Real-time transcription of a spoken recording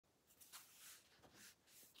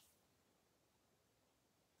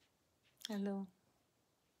Hello.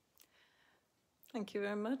 Thank you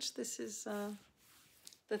very much. This is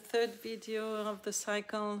the third video of the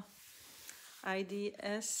cycle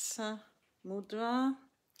IDS Mudra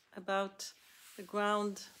about the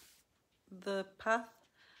ground, the path,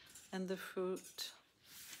 and the fruit.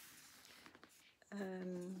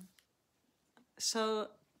 So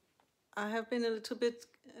I have been a little bit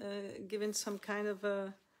given some kind of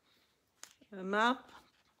a map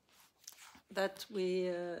that we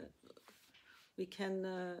can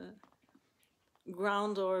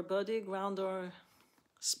ground our body, ground our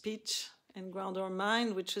speech, and ground our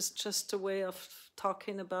mind, which is just a way of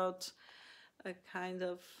talking about a kind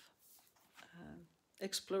of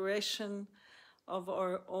exploration of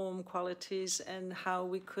our own qualities and how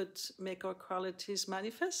we could make our qualities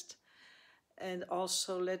manifest, and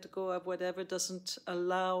also let go of whatever doesn't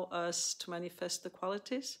allow us to manifest the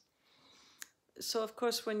qualities. So, of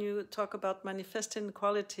course, when you talk about manifesting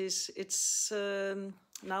qualities, it's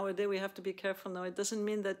nowadays we have to be careful now. It doesn't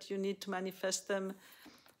mean that you need to manifest them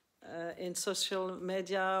in social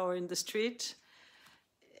media or in the street.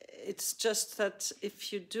 It's just that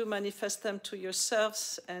if you do manifest them to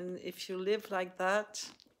yourselves, and if you live like that,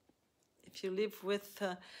 if you live with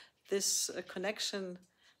this connection,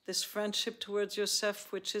 this friendship towards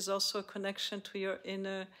yourself, which is also a connection to your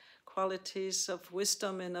inner qualities of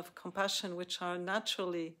wisdom and of compassion, which are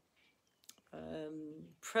naturally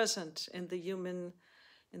present in the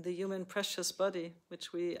human precious body,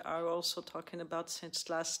 which we are also talking about since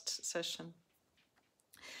last session.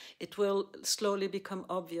 It will slowly become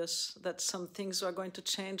obvious that some things are going to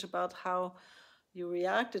change about how you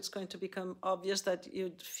react. It's going to become obvious that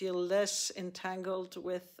you'd feel less entangled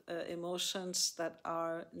with emotions that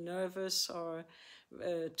are nervous or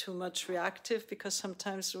too much reactive, because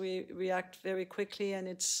sometimes we react very quickly and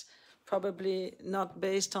it's probably not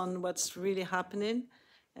based on what's really happening.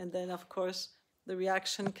 And then, of course, the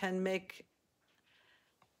reaction can make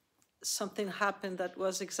something happen that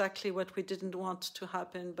was exactly what we didn't want to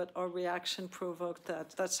happen, but our reaction provoked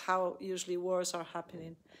that. That's how usually wars are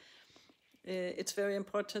happening. It's very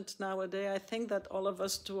important nowadays, I think, that all of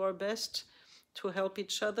us do our best to help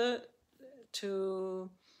each other, to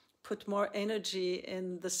put more energy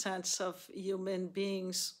in the sense of human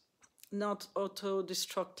beings, not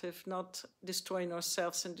auto-destructive, not destroying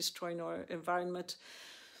ourselves and destroying our environment.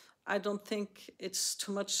 I don't think it's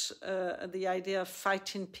too much the idea of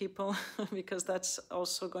fighting people, because that's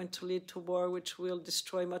also going to lead to war, which will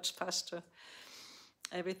destroy much faster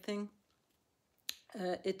everything.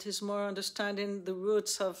 It is more understanding the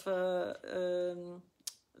roots of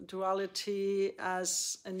duality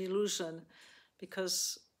as an illusion,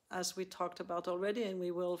 because as we talked about already, and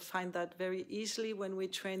we will find that very easily when we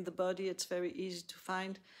train the body, it's very easy to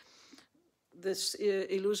find. This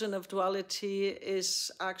illusion of duality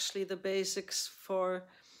is actually the basics for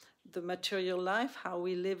the material life, how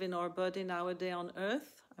we live in our body nowadays on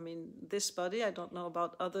Earth. I mean, this body, I don't know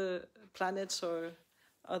about other planets or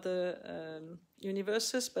other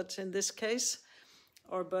universes, but in this case,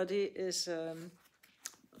 our body is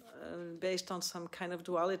based on some kind of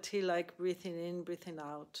duality, like breathing in, breathing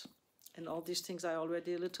out. And all these things I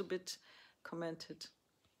already a little bit commented.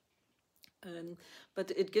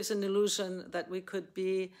 But it gives an illusion that we could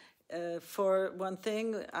be, for one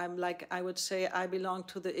thing, I would say I belong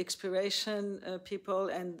to the expiration people,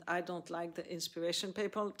 and I don't like the inspiration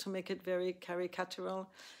people, to make it very caricatural.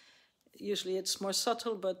 Usually it's more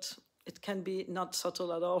subtle, but it can be not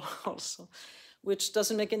subtle at all also, which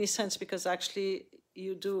doesn't make any sense, because actually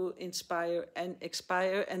you do inspire and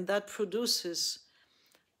expire, and that produces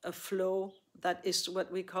a flow that is what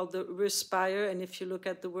we call the respire. And if you look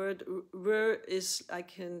at the word, re is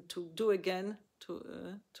like to do again, to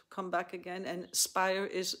come back again, and spire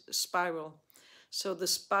is spiral. So the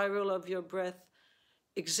spiral of your breath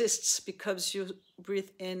exists because you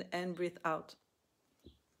breathe in and breathe out.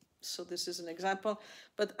 So this is an example,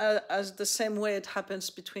 but as the same way it happens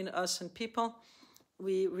between us and people,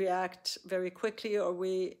 we react very quickly, or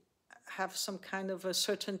we have some kind of a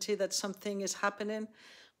certainty that something is happening,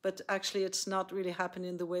 but actually it's not really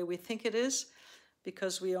happening the way we think it is,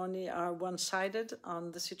 because we only are one-sided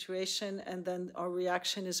on the situation, and then our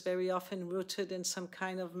reaction is very often rooted in some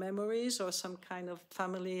kind of memories or some kind of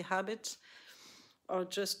family habits, or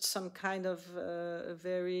just some kind of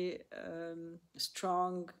very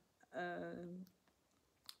strong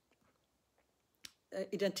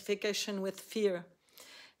identification with fear.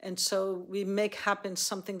 And so we make happen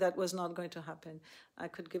something that was not going to happen. I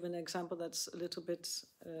could give an example that's a little bit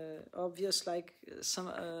obvious, like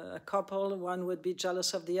a couple, one would be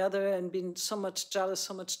jealous of the other and being so much jealous,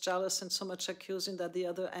 and so much accusing that the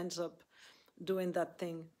other ends up doing that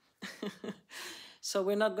thing So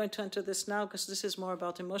we're not going to enter this now because this is more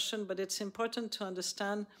about emotion, but it's important to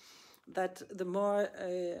understand that the more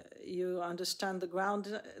you understand the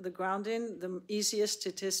grounding, the easiest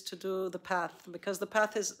it is to do the path, because the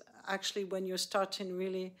path is actually when you're starting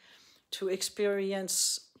really to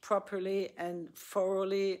experience properly and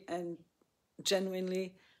thoroughly and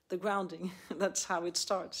genuinely the grounding. That's how it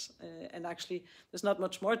starts. And actually, there's not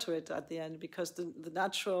much more to it at the end, because the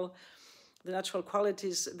natural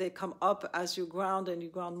qualities, they come up as you ground and you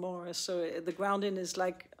ground more. So the grounding is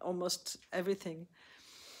like almost everything.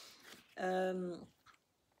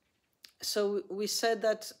 So we said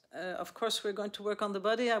that, of course, we're going to work on the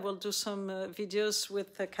body. I will do some videos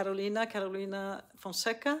with Carolina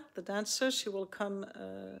Fonseca, the dancer. She will come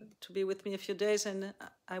to be with me a few days, and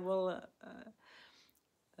I will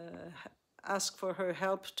ask for her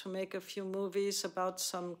help to make a few movies about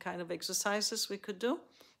some kind of exercises we could do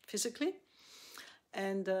physically.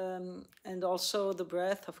 And also the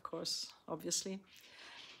breath, of course, obviously.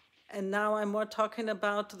 And now I'm more talking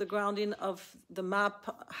about the grounding of the map,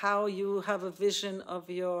 how you have a vision of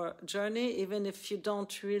your journey, even if you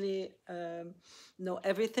don't really know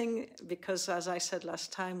everything, because as I said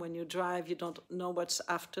last time, when you drive, you don't know what's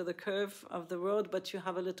after the curve of the road, but you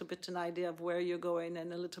have a little bit an idea of where you're going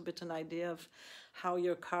and a little bit an idea of how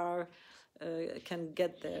your car can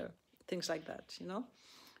get there, things like that, you know?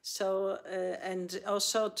 So, and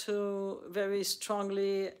also to very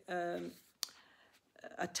strongly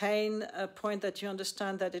attain a point that you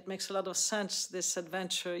understand that it makes a lot of sense, this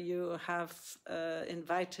adventure you have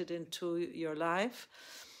invited into your life,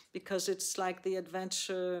 because it's like the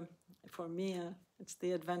adventure, for me, it's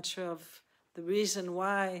the adventure of the reason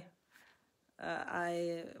why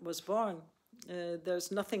I was born.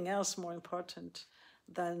 There's nothing else more important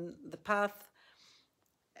than the path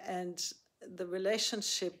and the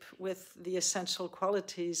relationship with the essential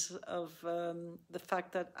qualities of the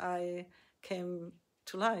fact that I came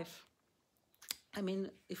to life. I mean,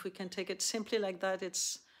 if we can take it simply like that,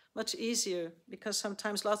 it's much easier, because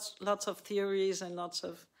sometimes lots of theories and lots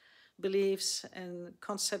of beliefs and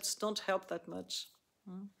concepts don't help that much.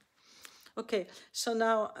 Okay, so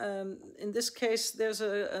now in this case, there's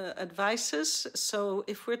advices. So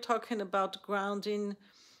if we're talking about grounding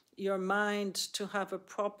your mind to have a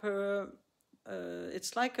proper,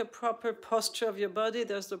 it's like a proper posture of your body,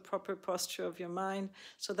 there's the proper posture of your mind,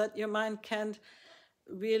 so that your mind can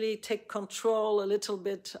really take control a little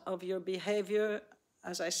bit of your behavior,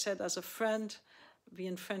 as I said, as a friend,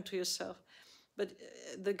 being friend to yourself. But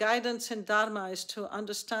the guidance in Dharma is to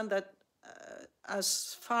understand that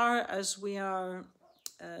as far as we are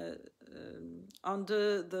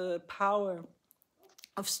under the power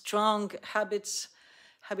of strong habits,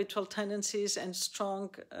 habitual tendencies, and strong,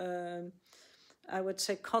 I would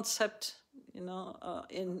say, concept, you know,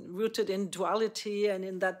 rooted in duality and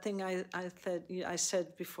in that thing I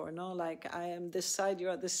said before, no, like I am this side, you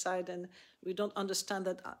are this side, and we don't understand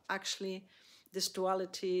that actually this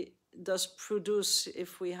duality does produce,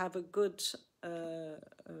 if we have a good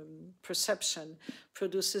perception,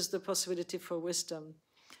 produces the possibility for wisdom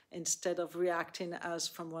instead of reacting as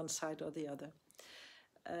from one side or the other.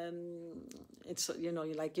 It's, you know,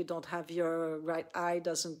 like you don't have your right eye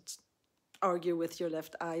doesn't argue with your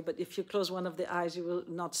left eye, but if you close one of the eyes, you will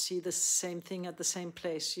not see the same thing at the same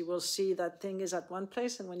place. You will see that thing is at one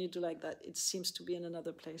place, and when you do like that, it seems to be in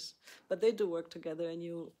another place. But they do work together, and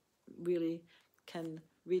you really can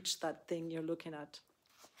reach that thing you're looking at.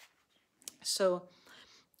 So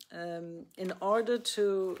in order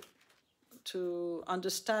to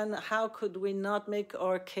understand how could we not make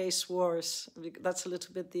our case worse, that's a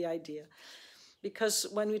little bit the idea. Because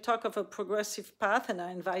when we talk of a progressive path, and I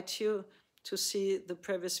invite you to see the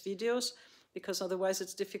previous videos, because otherwise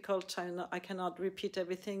it's difficult. I cannot repeat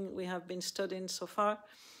everything we have been studying so far.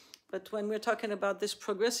 But when we're talking about this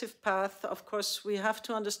progressive path, of course, we have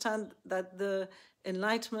to understand that the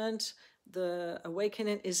enlightenment, the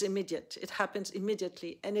awakening is immediate. It happens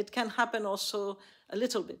immediately. And it can happen also a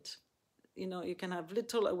little bit. You know, you can have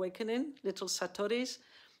little awakening, little satoris,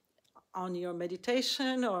 on your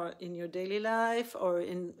meditation or in your daily life, or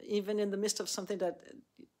even in the midst of something that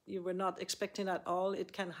you were not expecting at all.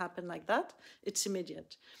 It can happen like that. It's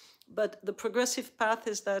immediate. But the progressive path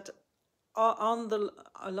is that along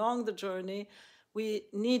the journey, we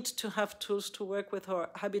need to have tools to work with our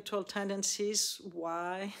habitual tendencies.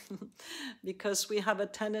 Why? Because we have a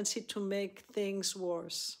tendency to make things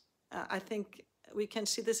worse. I think we can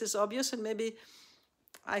see this is obvious, and maybe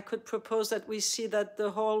I could propose that we see that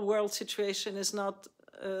the whole world situation is not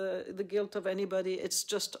the guilt of anybody. It's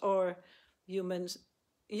just our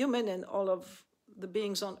human and all of the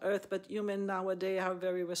beings on Earth, but humans nowadays are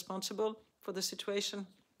very responsible for the situation,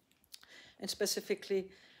 and specifically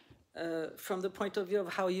from the point of view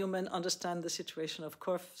of how humans understand the situation. Of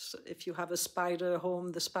course, if you have a spider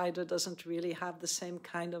home, the spider doesn't really have the same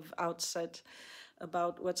kind of outset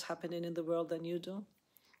about what's happening in the world than you do.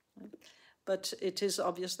 But it is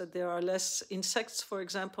obvious that there are less insects, for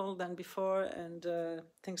example, than before, and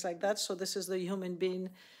things like that. So this is the human being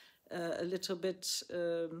a little bit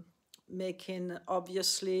making,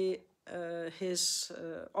 obviously, his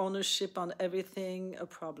ownership on everything a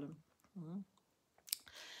problem.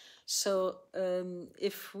 So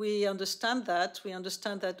if we understand that,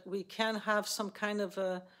 we can have some kind of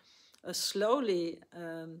a slowly,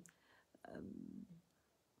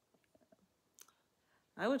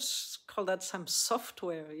 I would call that some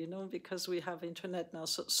software, you know, because we have internet now.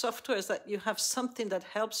 So software is that you have something that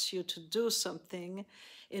helps you to do something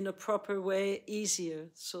in a proper way, easier.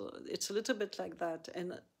 So it's a little bit like that.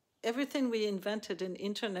 And everything we invented in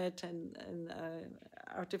internet and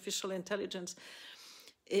artificial intelligence,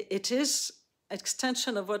 it is an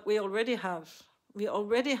extension of what we already have. We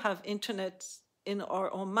already have internet in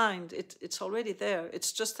our own mind. It's already there.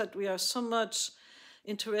 It's just that we are so much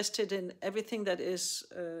interested in everything that is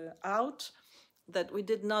out that we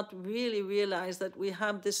did not really realize that we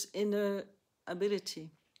have this inner ability.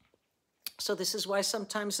 So this is why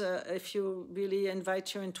sometimes if you really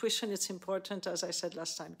invite your intuition, it's important, as I said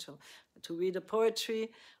last time, to read a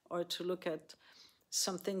poetry or to look at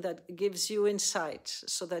something that gives you insight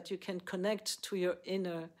so that you can connect to your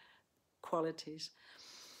inner qualities.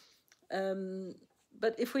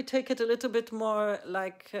 But if we take it a little bit more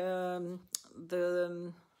like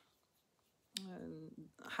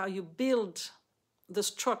how you build the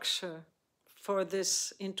structure for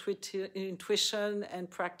this intuition and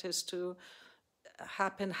practice to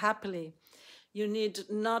happen happily, you need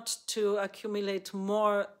not to accumulate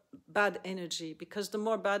more bad energy, because the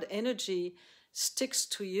more bad energy sticks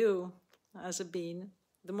to you as a being,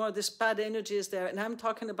 the more this bad energy is there. And I'm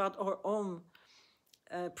talking about our own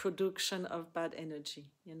production of bad energy,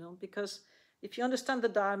 you know, because if you understand the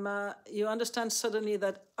Dharma, you understand suddenly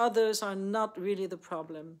that others are not really the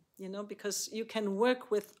problem, you know, because you can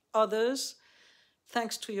work with others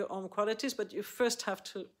thanks to your own qualities, but you first have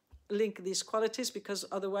to link these qualities, because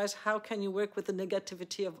otherwise how can you work with the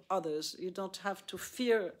negativity of others? You don't have to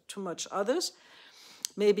fear too much others.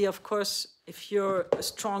 Maybe, of course, if you're a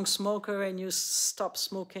strong smoker and you stop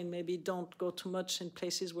smoking, maybe don't go too much in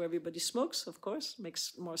places where everybody smokes, of course,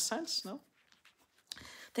 makes more sense, no?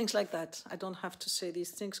 Things like that. I don't have to say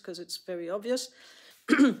these things because it's very obvious.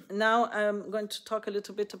 Now I'm going to talk a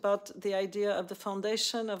little bit about the idea of the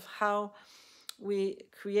foundation of how we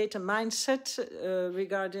create a mindset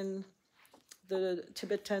regarding the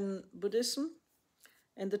Tibetan Buddhism.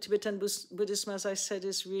 And the Tibetan Buddhism, as I said,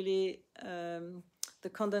 is really the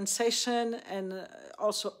condensation and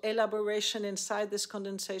also elaboration inside this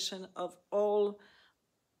condensation of all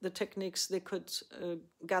the techniques they could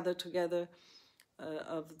gather together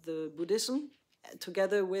of the Buddhism,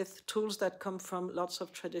 together with tools that come from lots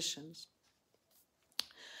of traditions.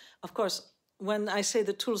 Of course, when I say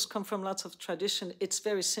the tools come from lots of tradition, it's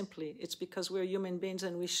very simply. It's because we're human beings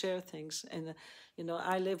and we share things. And, you know,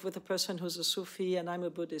 I live with a person who's a Sufi and I'm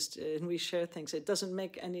a Buddhist, and we share things. It doesn't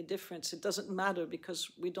make any difference. It doesn't matter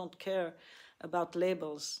because we don't care about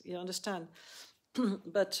labels. You understand?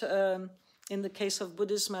 But in the case of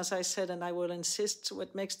Buddhism, as I said, and I will insist,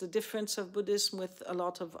 what makes the difference of Buddhism with a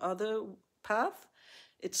lot of other paths,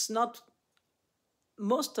 it's not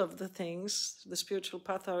most of the things, the spiritual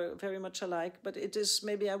path are very much alike, but it is,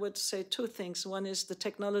 maybe I would say two things. One is the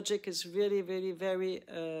technologic is really, really very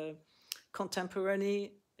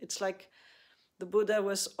contemporary. It's like the Buddha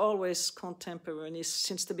was always contemporary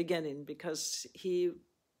since the beginning, because he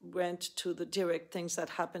went to the direct things that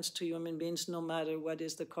happens to human beings, no matter what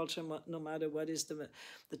is the culture, no matter what is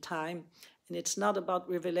the time. And it's not about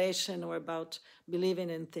revelation or about believing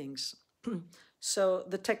in things. So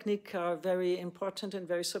the technique are very important and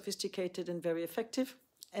very sophisticated and very effective,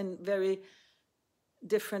 and very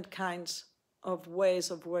different kinds of ways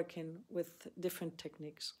of working with different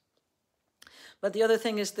techniques. But the other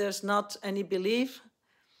thing is there's not any belief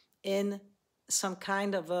in some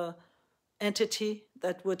kind of a entity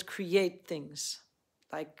that would create things,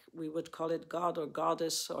 like we would call it God or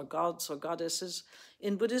goddess or gods or goddesses.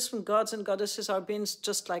 In Buddhism, gods and goddesses are beings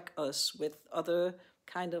just like us with other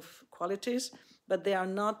kind of qualities, but they are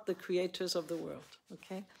not the creators of the world,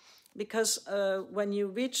 okay? Because when you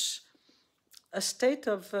reach a state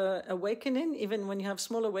of awakening, even when you have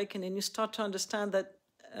small awakening, you start to understand that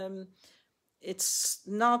it's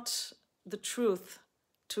not the truth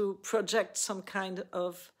to project some kind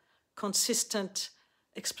of consistent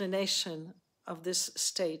explanation of this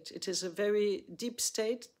state. It is a very deep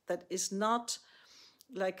state that is not,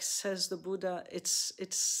 like says the Buddha,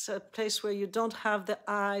 it's a place where you don't have the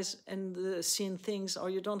eyes and the seeing things, or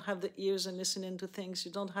you don't have the ears and listening to things,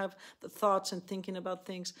 you don't have the thoughts and thinking about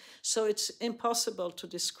things. So it's impossible to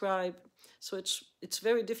describe. So it's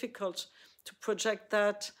very difficult to project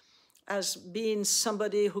that as being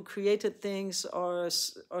somebody who created things, or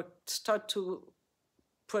start to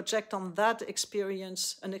project on that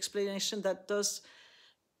experience an explanation that does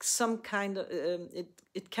some kind of,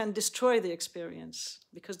 it can destroy the experience,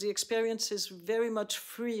 because the experience is very much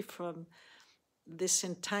free from this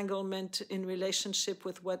entanglement in relationship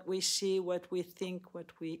with what we see, what we think,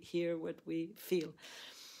 what we hear, what we feel.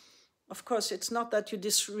 Of course, it's not that you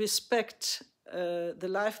disrespect the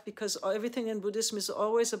life, because everything in Buddhism is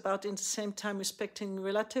always about, in the same time, respecting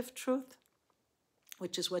relative truth,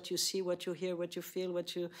 which is what you see, what you hear, what you feel,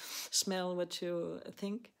 what you smell, what you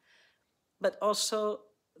think, but also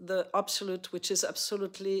the absolute, which is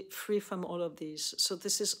absolutely free from all of these. So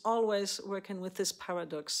this is always working with this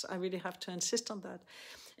paradox. I really have to insist on that.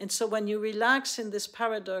 And so when you relax in this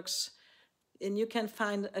paradox, and you can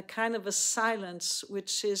find a kind of a silence,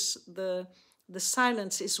 which is the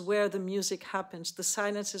silence is where the music happens. The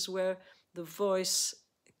silence is where the voice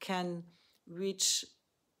can reach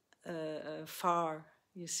far,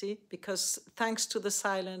 you see? Because thanks to the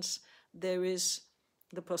silence, there is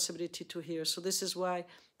the possibility to hear. So this is why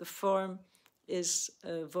the form is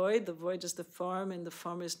void, the void is the form, and the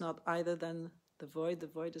form is not either than the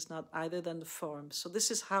void is not either than the form. So this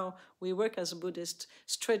is how we work as a Buddhist,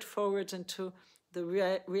 straightforward into the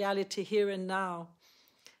reality here and now,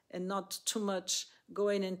 and not too much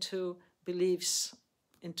going into beliefs,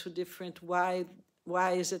 into different why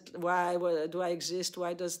is it, why do I exist,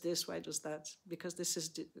 why does this, why does that, because this is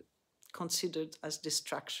considered as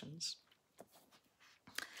distractions.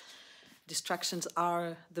 Distractions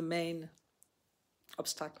are the main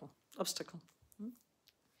obstacle.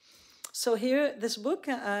 So here, this book,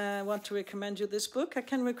 I want to recommend you this book. I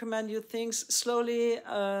can recommend you things slowly.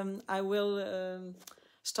 I will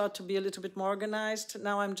start to be a little bit more organized.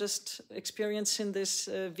 Now I'm just experiencing this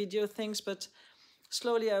video things, but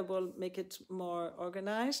slowly I will make it more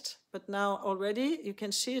organized. But now already you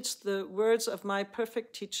can see it's the words of my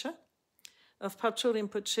perfect teacher, of Paltrul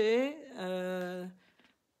Rinpoche.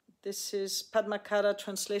 This is Padmakara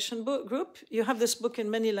translation group. You have this book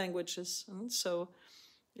in many languages, so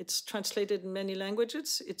it's translated in many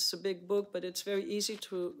languages. It's a big book, but it's very easy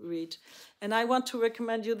to read. And I want to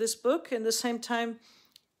recommend you this book. In the same time,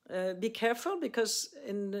 be careful, because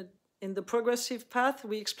in the progressive path,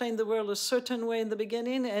 we explain the world a certain way in the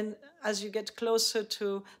beginning, and as you get closer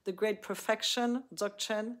to the great perfection,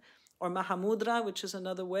 Dzogchen, or Mahamudra, which is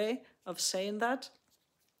another way of saying that,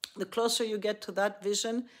 the closer you get to that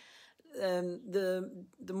vision,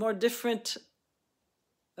 the more different,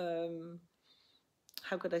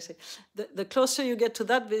 how could I say, the closer you get to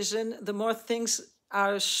that vision, the more things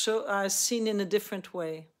are seen in a different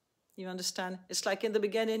way. You understand? It's like in the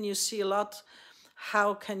beginning you see a lot,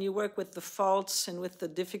 how can you work with the faults and with the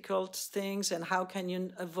difficult things, and how can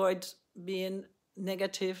you avoid being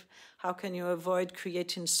negative, how can you avoid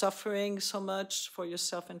creating suffering so much for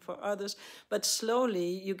yourself and for others. But slowly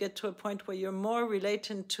you get to a point where you're more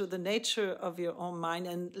relating to the nature of your own mind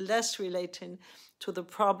and less relating to the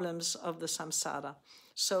problems of the samsara.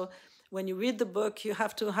 So when you read the book, you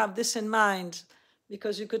have to have this in mind,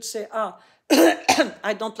 because you could say,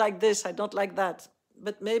 I don't like this, I don't like that.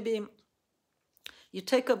 But maybe you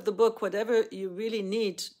take up the book, whatever you really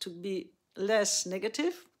need to be less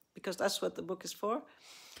negative, because that's what the book is for.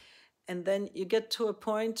 And then you get to a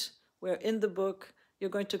point where in the book, you're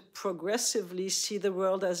going to progressively see the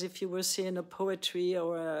world as if you were seeing a poetry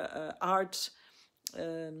or a art,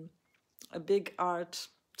 a big art,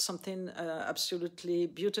 something absolutely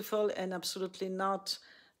beautiful and absolutely not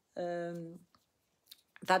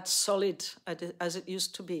that solid as it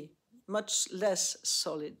used to be, much less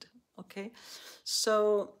solid, okay?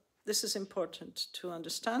 So this is important to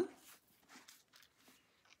understand.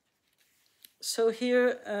 So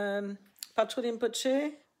here, Paltrul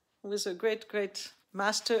Rinpoche was a great, great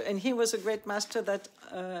master, and he was a great master that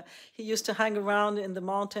he used to hang around in the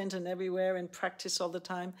mountains and everywhere and practice all the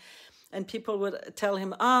time. And people would tell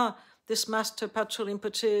him, this master Paltrul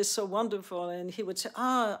Rinpoche is so wonderful. And he would say,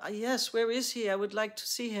 yes, where is he? I would like to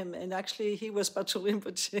see him. And actually, he was Paltrul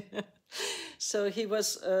Rinpoche. So he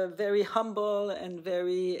was very humble and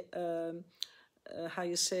very,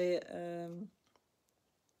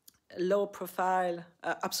 low profile,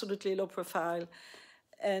 absolutely low profile.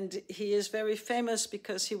 And he is very famous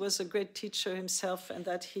because he was a great teacher himself, and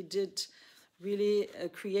that he did really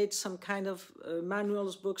create some kind of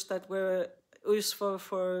manuals, books that were useful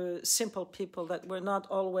for simple people that were not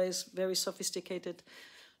always very sophisticated.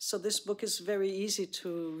 So this book is very easy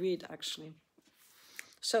to read, actually.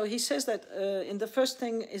 So he says that in the first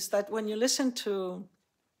thing is that when we listen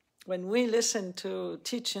to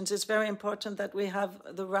teachings, it's very important that we have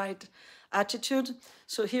the right attitude.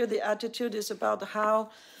 So here the attitude is about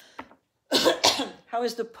how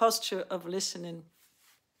is the posture of listening.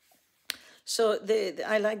 So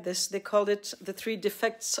I like this. They call it the 3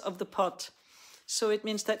 defects of the pot. So it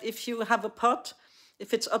means that if you have a pot,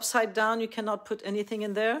 if it's upside down, you cannot put anything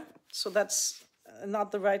in there. So that's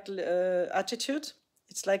not the right attitude.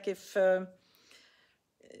 It's like if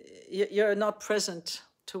you're not present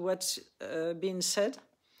to what's being said.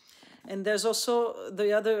 And there's also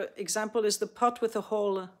the other example is the pot with a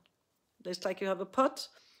hole. It's like you have a pot,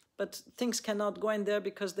 but things cannot go in there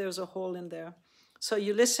because there's a hole in there. So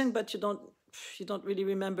you listen, but you don't really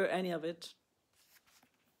remember any of it.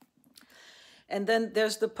 And then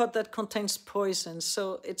there's the pot that contains poison.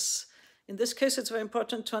 So in this case, it's very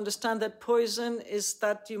important to understand that poison is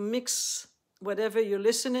that you mix whatever you're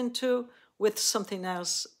listening to with something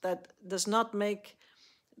else that does not make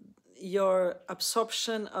your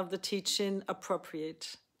absorption of the teaching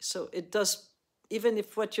appropriate. So it does, even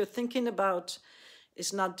if what you're thinking about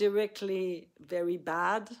is not directly very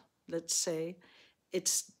bad, let's say,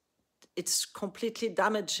 it's completely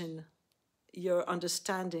damaging your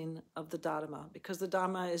understanding of the Dharma, because the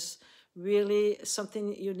Dharma is really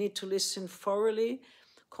something you need to listen thoroughly,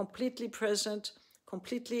 completely present,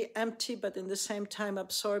 completely empty, but in the same time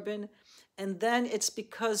absorbing. And then it's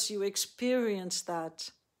because you experience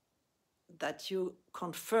that you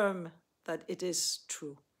confirm that it is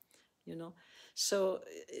true, you know. So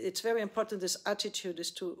it's very important, this attitude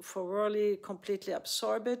is to thoroughly, completely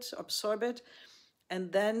absorb it, and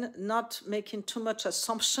then not making too much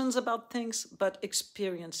assumptions about things, but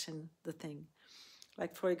experiencing the thing.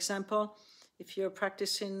 Like, for example, if you're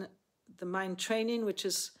practicing the mind training, which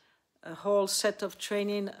is a whole set of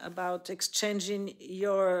training about exchanging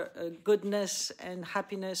your goodness and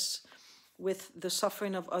happiness with the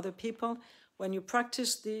suffering of other people, when you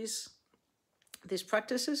practice these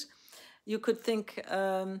practices, you could think,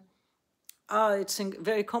 it's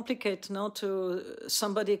very complicated, no?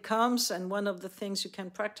 Somebody comes, and one of the things you can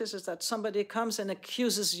practice is that somebody comes and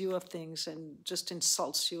accuses you of things and just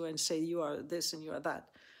insults you and say you are this and you are that.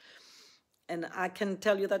 And I can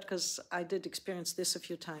tell you that because I did experience this a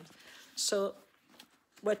few times. So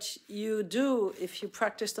what you do if you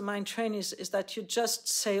practice the mind training is that you just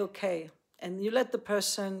say okay, and you let the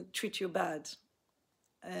person treat you bad,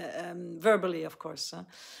 verbally, of course,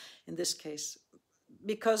 in this case.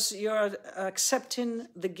 Because you're accepting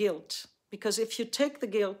the guilt. Because if you take the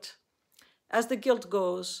guilt, as the guilt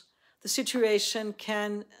goes, the situation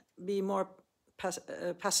can be more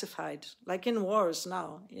pacified, like in wars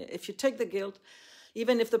now. If you take the guilt,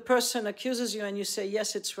 even if the person accuses you and you say,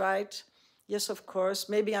 yes, it's right, yes, of course,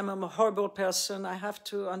 maybe I'm a horrible person, I have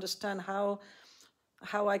to understand how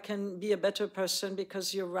I can be a better person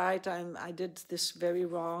because you're right, I did this very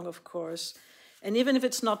wrong, of course. And even if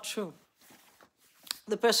it's not true,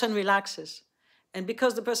 the person relaxes. And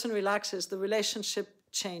because the person relaxes, the relationship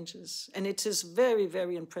changes. And it is very,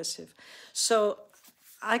 very impressive. So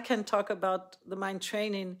I can talk about the mind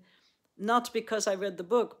training, not because I read the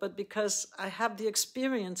book, but because I have the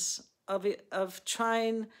experience of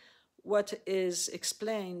trying what is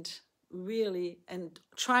explained really, and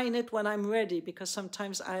trying it when I'm ready, because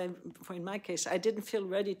sometimes in my case, I didn't feel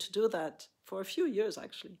ready to do that for a few years,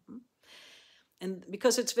 actually. And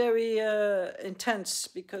because it's very intense,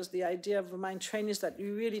 because the idea of the mind training is that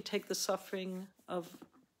you really take the suffering of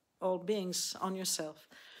all beings on yourself.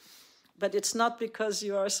 But it's not because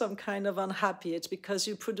you are some kind of unhappy. It's because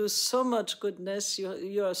you produce so much goodness.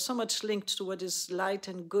 You are so much linked to what is light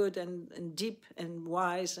and good and deep and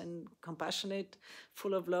wise and compassionate,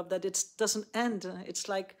 full of love, that it doesn't end. It's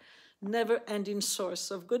like never-ending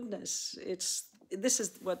source of goodness. This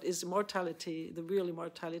is what is immortality. The real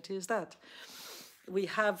immortality is that. We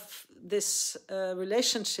have this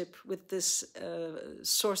relationship with this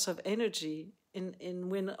source of energy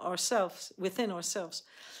within ourselves.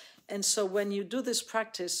 And so when you do this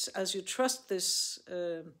practice, as you trust this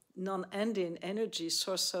non-ending energy,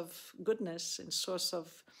 source of goodness and source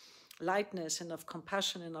of lightness and of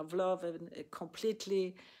compassion and of love, and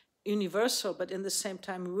completely universal, but in the same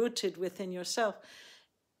time rooted within yourself,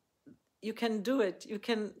 you can do it. You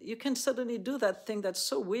can suddenly do that thing that's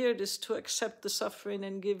so weird, is to accept the suffering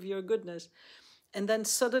and give your goodness. And then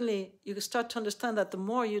suddenly you start to understand that the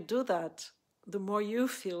more you do that, the more you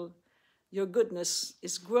feel your goodness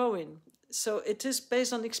is growing. So it is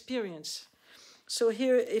based on experience. So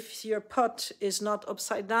here, if your pot is not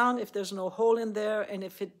upside down, if there's no hole in there, and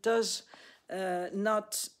if it does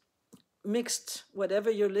not mixed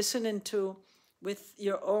whatever you're listening to with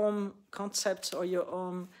your own concepts or your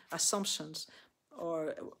own assumptions,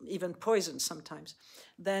 or even poison sometimes,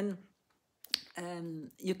 then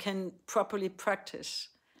you can properly practice.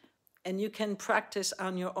 And you can practice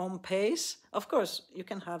on your own pace. Of course, you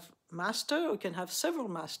can have master, or you can have several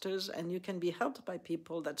masters, and you can be helped by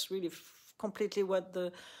people. That's really completely what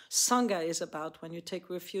the Sangha is about. When you take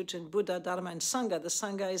refuge in Buddha, Dharma, and Sangha, the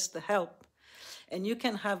Sangha is the help. And you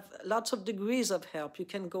can have lots of degrees of help. You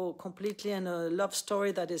can go completely in a love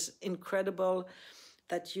story that is incredible,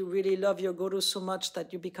 that you really love your Guru so much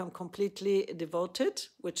that you become completely devoted,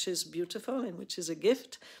 which is beautiful and which is a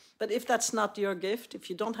gift. But if that's not your gift, if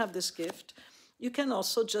you don't have this gift, you can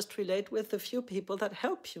also just relate with a few people that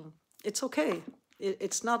help you. It's okay.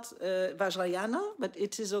 It's not Vajrayana, but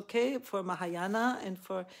it is okay for Mahayana and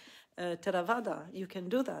for Theravada. You can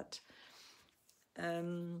do that.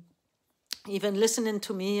 Even listening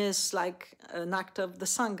to me is like an act of the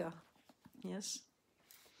Sangha. Yes.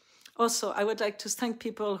 Also, I would like to thank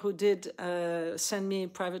people who did send me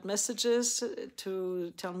private messages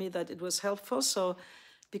to tell me that it was helpful. So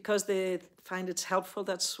because they find it's helpful,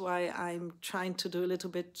 that's why I'm trying to do a little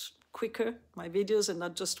bit quicker my videos and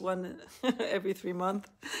not just one every 3 months.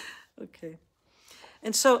 Okay.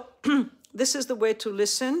 And so this is the way to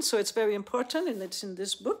listen. So it's very important, and it's in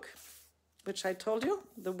this book, which I told you,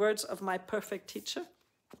 The Words of My Perfect Teacher.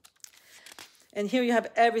 And here you have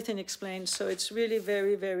everything explained. So it's really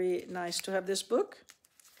very, very nice to have this book.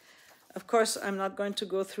 Of course, I'm not going to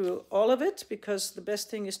go through all of it, because the best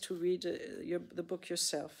thing is to read the book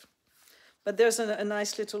yourself. But there's a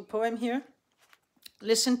nice little poem here.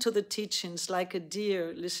 Listen to the teachings like a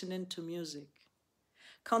deer listening to music.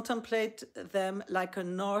 Contemplate them like a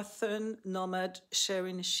northern nomad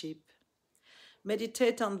sharing sheep.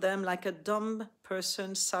 Meditate on them like a dumb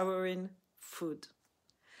person souring food.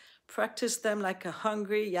 Practice them like a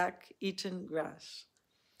hungry yak eating grass.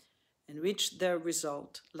 And reach their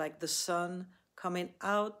result like the sun coming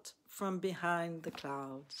out from behind the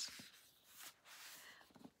clouds.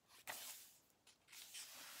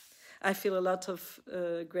 I feel a lot of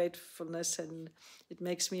gratefulness, and it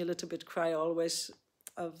makes me a little bit cry always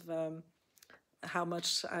of how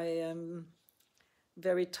much I am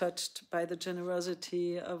very touched by the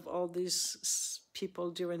generosity of all these people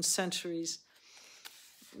during centuries,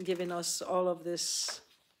 giving us all of this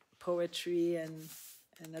poetry and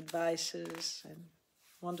advices, and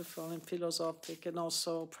wonderful and philosophic and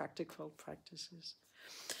also practical practices.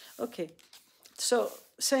 Okay, so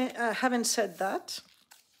having said that,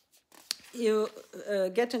 you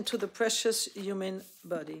get into the precious human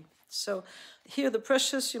body. So here, the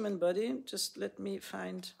precious human body, just let me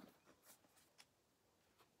find...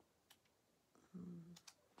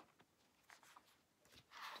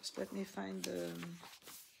 Just let me find the...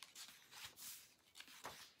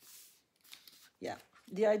 Yeah,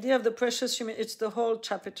 the idea of the precious human, it's the whole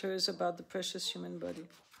chapter is about the precious human body.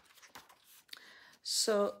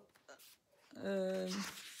 So,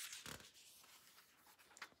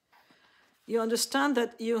 you understand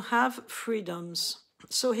that you have freedoms.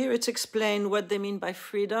 So here it's explained what they mean by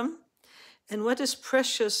freedom. And what is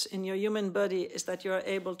precious in your human body is that you are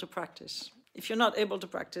able to practice. If you're not able to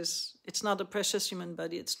practice, it's not a precious human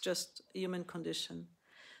body, it's just a human condition.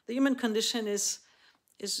 The human condition is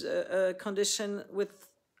a condition with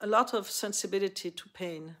a lot of sensibility to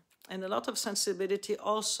pain and a lot of sensibility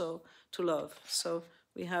also to love. So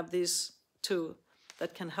we have these two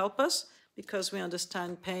that can help us because we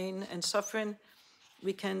understand pain and suffering.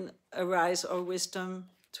 We can arise our wisdom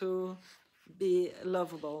to be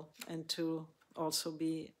lovable and to also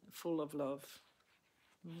be full of love.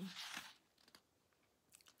 Mm.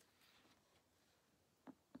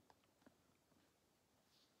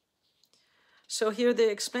 So here they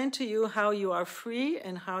explain to you how you are free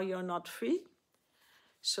and how you're not free.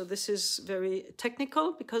 So this is very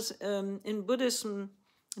technical because in Buddhism,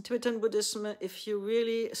 in Tibetan Buddhism, if you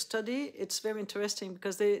really study, it's very interesting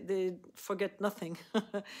because they forget nothing.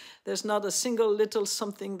 There's not a single little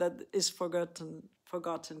something that is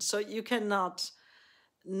forgotten. So you cannot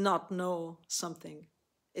not know something.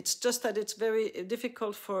 It's just that it's very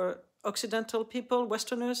difficult for Occidental people,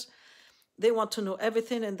 Westerners. They want to know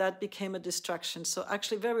everything, and that became a distraction. So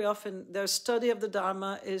actually very often their study of the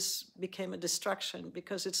Dharma became a distraction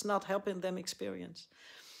because it's not helping them experience.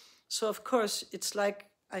 So of course, it's like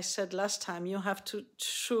I said last time, you have to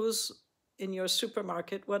choose in your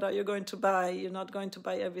supermarket, what are you going to buy? You're not going to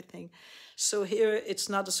buy everything. So here it's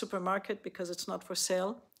not a supermarket because it's not for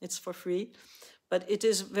sale, it's for free, but it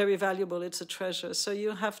is very valuable, it's a treasure. So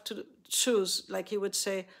you have to choose, like you would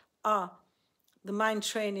say, the mind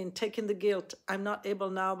training, taking the guilt, I'm not able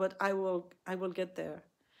now, but I will get there.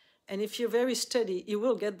 And if you're very steady, you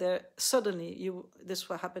will get there. Suddenly, this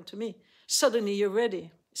will happen to me. Suddenly you're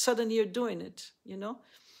ready. Suddenly you're doing it, you know?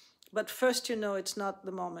 But first, you know, it's not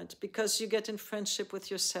the moment because you get in friendship with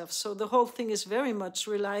yourself. So the whole thing is very much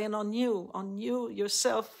relying on you,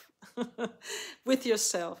 yourself, with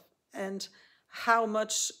yourself, and how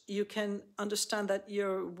much you can understand that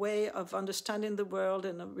your way of understanding the world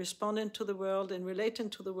and responding to the world and relating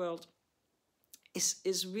to the world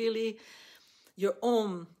is really your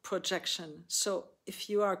own projection. So if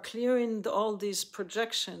you are clearing all these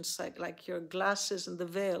projections, like your glasses and the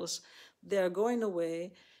veils, they're going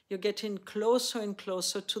away, you're getting closer and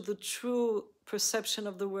closer to the true perception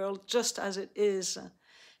of the world just as it is.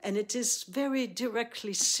 And it is very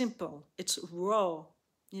directly simple. It's raw,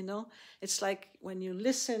 you know? It's like when you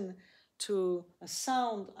listen to a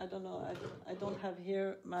sound, I don't know, I don't have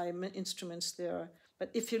here my instruments there, but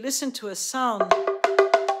if you listen to a sound,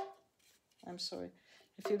 I'm sorry.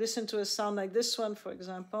 If you listen to a sound like this one, for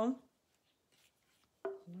example,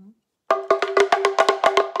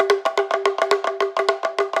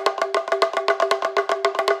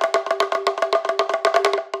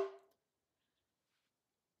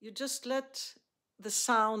 you just let the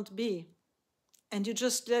sound be, and you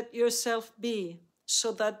just let yourself be,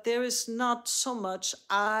 so that there is not so much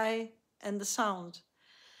I and the sound.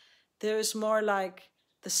 There is more like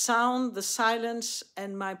the sound, the silence,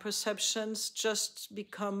 and my perceptions just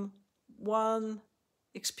become one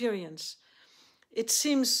experience. It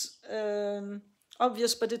seems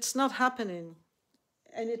obvious, but it's not happening.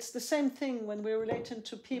 And it's the same thing when we're relating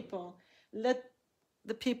to people. Let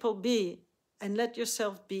the people be, and let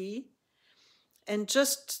yourself be, and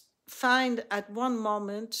just find at one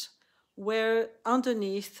moment where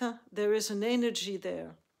underneath there is an energy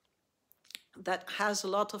there that has a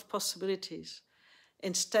lot of possibilities,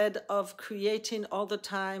 instead of creating all the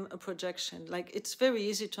time a projection. Like, it's very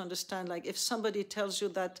easy to understand, like if somebody tells you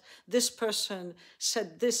that this person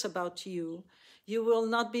said this about you, you will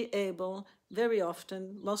not be able, very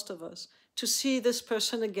often, most of us, to see this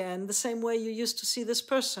person again the same way you used to see this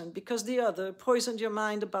person, because the other poisoned your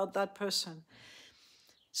mind about that person.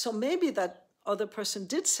 So maybe that other person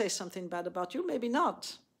did say something bad about you, maybe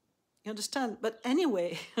not. You understand? But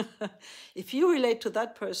anyway, if you relate to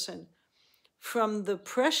that person from the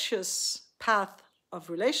precious path of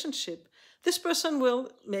relationship, this person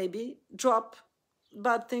will maybe drop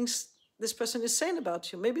bad things this person is saying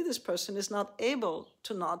about you. Maybe this person is not able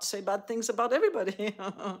to not say bad things about everybody.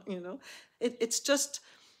 You know, it's just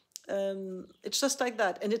like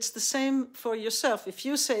that. And it's the same for yourself. If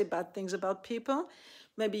you say bad things about people,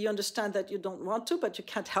 maybe you understand that you don't want to, but you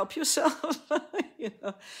can't help yourself. You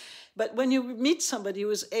know. But when you meet somebody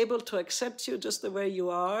who is able to accept you just the way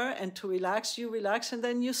you are and to relax, you relax, and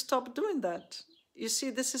then you stop doing that. You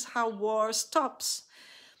see, this is how war stops.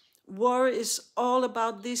 War is all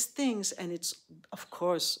about these things, and it's, of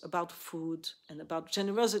course, about food and about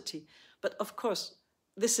generosity. But of course,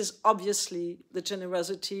 this is obviously the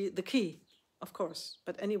generosity, the key, of course.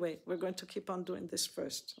 But anyway, we're going to keep on doing this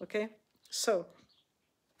first, okay? So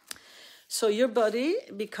your body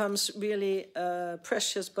becomes really a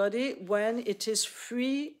precious body when it is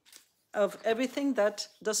free of everything that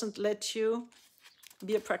doesn't let you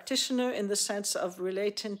be a practitioner in the sense of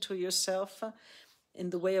relating to yourself in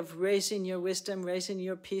the way of raising your wisdom, raising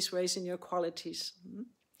your peace, raising your qualities.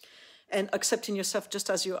 And accepting yourself just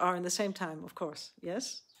as you are in the same time, of course.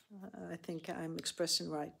 Yes? I think I'm expressing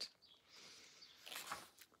right.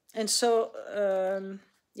 And so,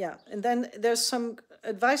 yeah, and then there's some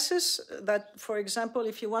advices that, for example,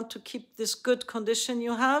 if you want to keep this good condition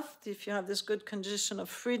you have, if you have this good condition of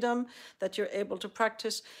freedom that you're able to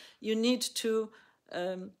practice, you need to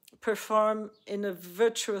perform in a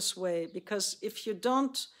virtuous way, because if you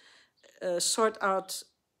don't sort out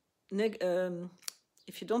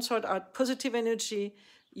positive energy,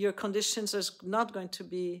 your conditions are not going to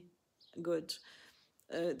be good.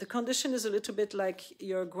 The condition is a little bit like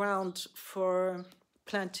your ground for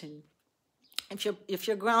planting. If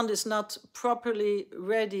your ground is not properly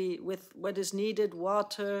ready with what is needed,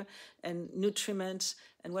 water and nutriments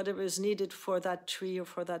and whatever is needed for that tree or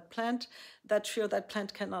for that tree or that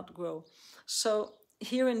plant cannot grow. So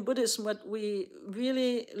here in Buddhism, what we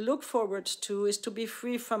really look forward to is to be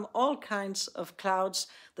free from all kinds of clouds,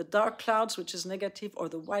 the dark clouds, which is negative, or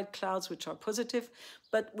the white clouds, which are positive.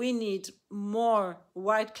 But we need more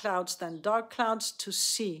white clouds than dark clouds to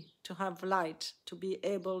see, to have light, to be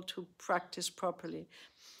able to practice properly.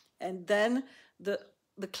 And then the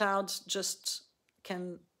clouds just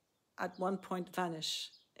can, at one point, vanish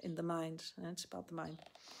in the mind. And it's about the mind.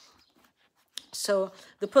 So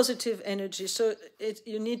the positive energy. So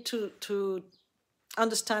you need to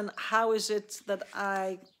understand how is it that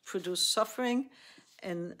I produce suffering,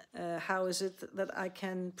 and how is it that I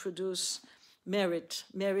can produce merit.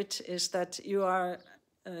 Merit is that you are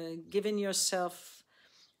giving yourself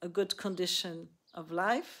a good condition of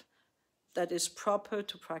life that is proper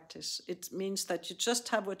to practice. It means that you just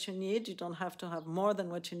have what you need. You don't have to have more than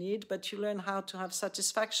what you need, but you learn how to have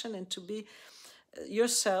satisfaction and to be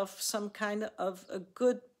yourself some kind of a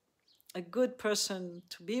good person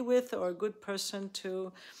to be with, or a good person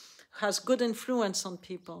to has good influence on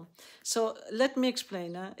people. So let me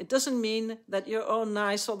explain. It doesn't mean that you're all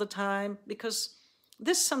nice all the time, because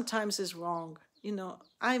this sometimes is wrong. You know,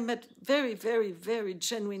 I met very, very, very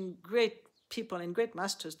genuine, great people and great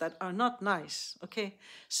masters that are not nice, okay?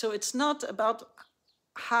 So it's not about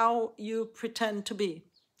how you pretend to be,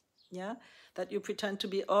 yeah? That you pretend to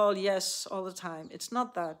be all yes all the time. It's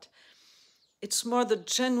not that. It's more the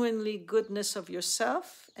genuinely goodness of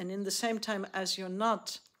yourself, and in the same time as you're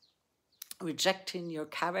not rejecting your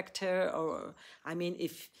character, or, I mean,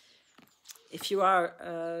 if you are,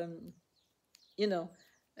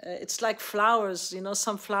 it's like flowers,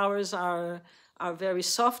 some flowers are very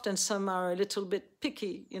soft and some are a little bit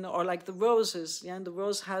picky, or like the roses, yeah, and the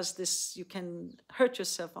rose has this, you can hurt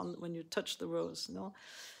yourself when you touch the rose,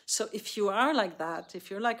 So if you are like that, if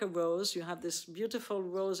you're like a rose, you have this beautiful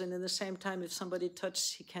rose, and in the same time, if somebody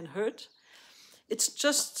touches, he can hurt. It's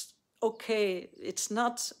just okay. It's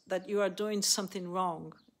not that you are doing something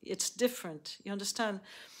wrong. It's different. You understand?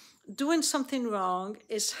 Doing something wrong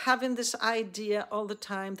is having this idea all the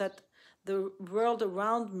time that the world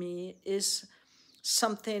around me is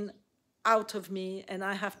something out of me, and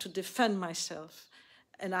I have to defend myself,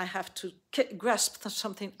 and I have to grasp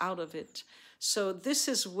something out of it. So this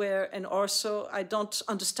is where, and also I don't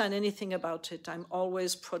understand anything about it. I'm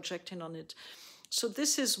always projecting on it. So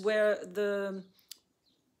this is where the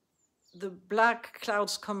black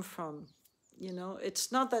clouds come from.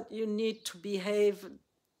 It's not that you need to behave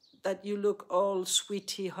that you look all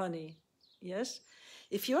sweetie honey. Yes?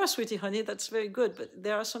 If you are sweetie honey, that's very good. But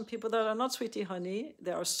there are some people that are not sweetie honey.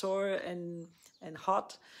 They are sore and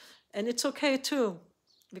hot. And it's okay too,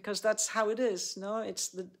 because that's how it is. No, it's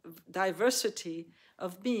the diversity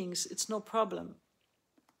of beings. It's no problem.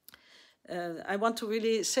 I want to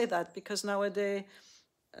really say that, because nowadays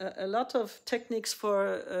a lot of techniques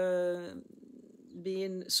for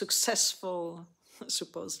being successful,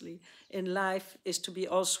 supposedly, in life is to be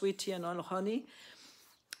all sweetie and all honey.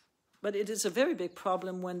 But it is a very big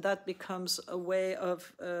problem when that becomes a way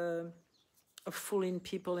of fooling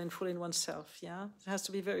people and fooling oneself. Yeah, it has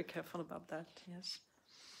to be very careful about that. Yes.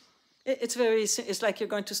 It's like you're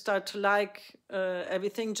going to start to like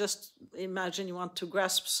everything. Just imagine you want to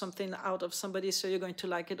grasp something out of somebody, so you're going to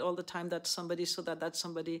like it all the time, so that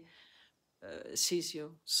somebody sees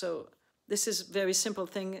you. So this is a very simple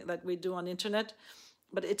thing that we do on the internet,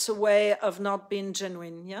 but it's a way of not being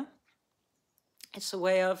genuine, yeah? It's a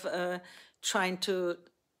way of trying to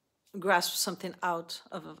grasp something out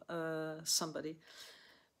of somebody.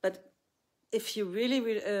 But if you really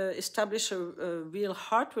establish a real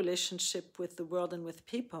heart relationship with the world and with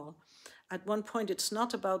people, at one point it's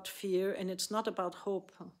not about fear and it's not about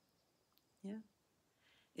hope. Yeah,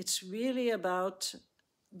 it's really about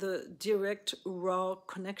the direct, raw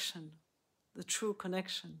connection, the true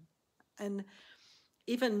connection. And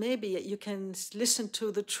even maybe you can listen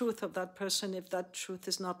to the truth of that person if that truth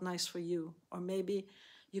is not nice for you. Or maybe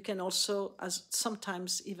you can also, as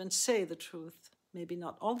sometimes, even say the truth. Maybe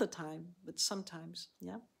not all the time, but sometimes,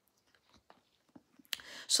 yeah?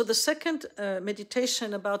 So the second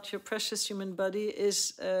meditation about your precious human body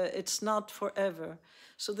is it's not forever.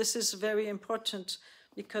 So this is very important,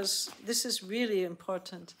 because this is really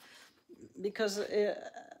important. Because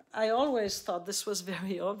I always thought this was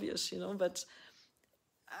very obvious, but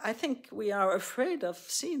I think we are afraid of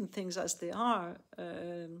seeing things as they are.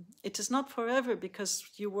 It is not forever, because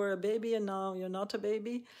you were a baby and now you're not a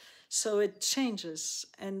baby. So it changes,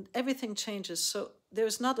 and everything changes. So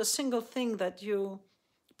there's not a single thing that you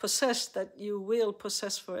possess that you will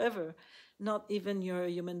possess forever. Not even your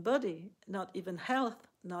human body, not even health,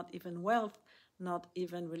 not even wealth, not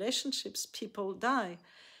even relationships. People die.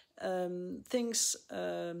 things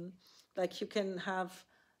like you can have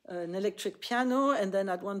an electric piano, and then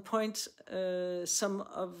at one point some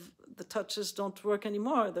of the touches don't work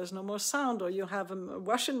anymore. There's no more sound. Or you have a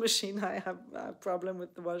washing machine. I have a problem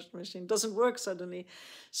with the washing machine. It doesn't work suddenly.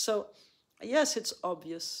 So yes, it's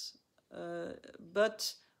obvious,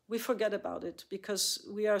 but we forget about it because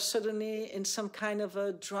we are suddenly in some kind of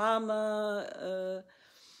a drama,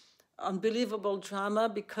 unbelievable drama,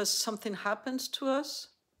 because something happens to us.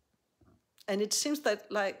 And it seems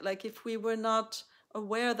that like if we were not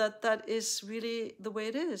aware that that is really the way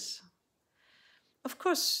it is. Of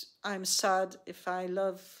course, I'm sad if I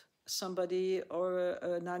love somebody or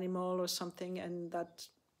an animal or something and that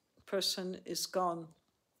person is gone,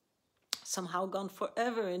 somehow gone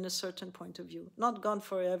forever in a certain point of view. Not gone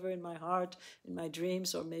forever in my heart, in my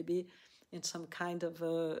dreams, or maybe in some kind of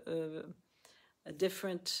a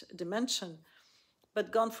different dimension,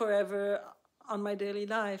 but gone forever on my daily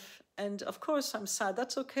life. And of course, I'm sad.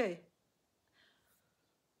 That's okay.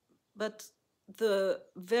 But the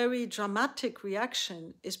very dramatic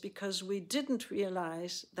reaction is because we didn't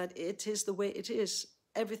realize that it is the way it is.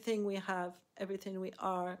 Everything we have, everything we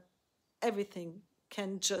are, everything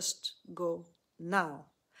can just go now.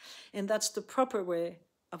 And that's the proper way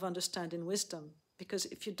of understanding wisdom. Because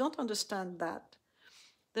if you don't understand that,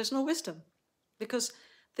 there's no wisdom. Because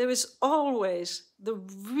there is always the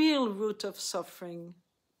real root of suffering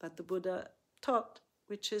that the Buddha taught,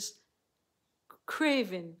 which is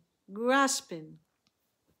craving, grasping.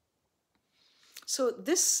 So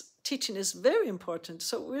this teaching is very important.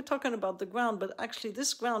 So we're talking about the ground, but actually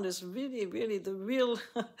this ground is really, really the real,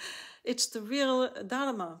 it's the real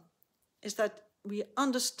Dharma, is that we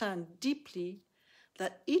understand deeply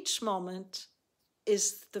that each moment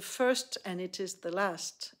is the first and it is the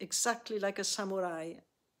last, exactly like a samurai.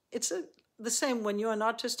 It's the same when you're an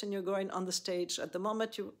artist and you're going on the stage. At the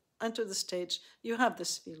moment you enter the stage, you have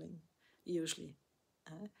this feeling, usually.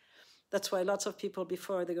 That's why lots of people,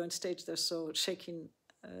 before they go on stage, they're so shaking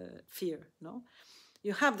fear, no?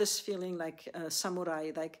 You have this feeling like a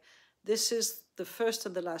samurai, like this is the first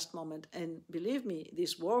and the last moment. And believe me,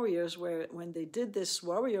 these warriors, when they did this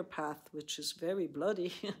warrior path, which is very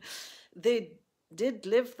bloody, they did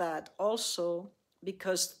live that also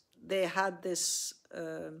because they had this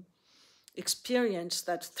experience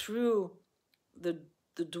that through the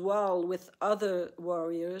duel with other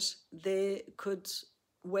warriors, they could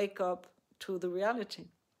wake up to the reality.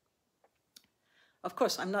 Of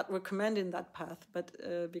course, I'm not recommending that path, but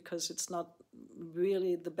because it's not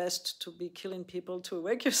really the best to be killing people to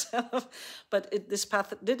awake yourself, but this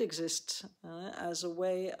path did exist as a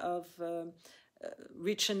way of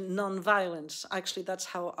reaching non-violence. Actually, that's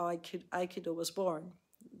how Aikido was born.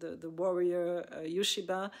 The warrior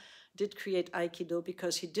Yushiba did create Aikido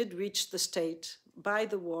because he did reach the state by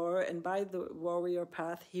the war and by the warrior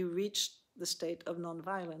path. He reached the state of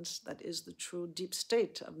non-violence. That is the true deep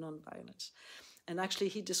state of non-violence. And actually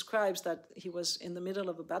he describes that he was in the middle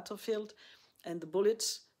of a battlefield and the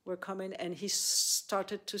bullets were coming and he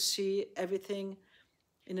started to see everything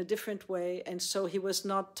in a different way. And so he was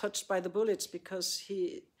not touched by the bullets because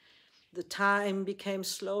the time became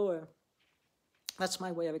slower. That's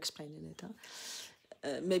my way of explaining it.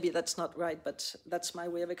 Huh? Maybe that's not right, but that's my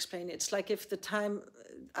way of explaining it. It's like if the time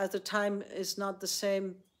is not the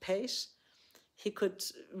same pace, he could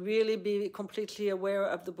really be completely aware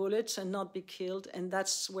of the bullets and not be killed. And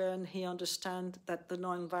that's when he understood that the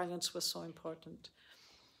non-violence was so important.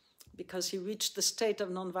 Because he reached the state of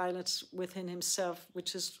non-violence within himself,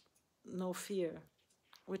 which is no fear,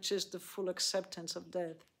 which is the full acceptance of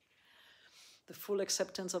death, the full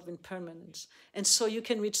acceptance of impermanence. And so you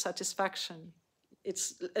can reach satisfaction.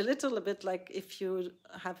 It's a little bit like if you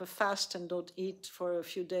have a fast and don't eat for a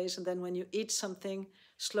few days, and then when you eat something,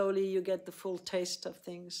 slowly you get the full taste of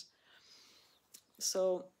things.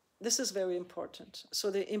 So this is very important.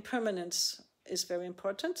 So the impermanence is very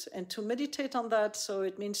important, and to meditate on that, so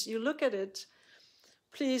it means you look at it,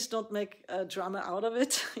 please don't make a drama out of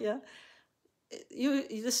it. Yeah, you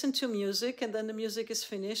listen to music and then the music is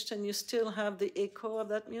finished and you still have the echo of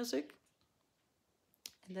that music.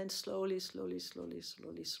 And then slowly, slowly, slowly,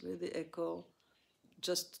 slowly, slowly, the echo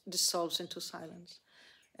just dissolves into silence.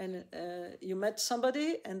 And you met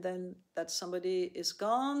somebody, and then that somebody is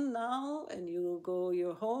gone now, and you go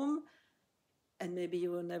your home, and maybe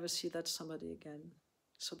you will never see that somebody again.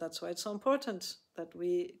 So that's why it's so important that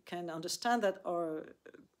we can understand that our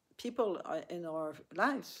people are in our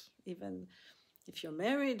lives, even if you're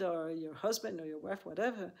married or your husband or your wife,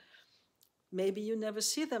 whatever, maybe you never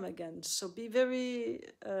see them again. So be very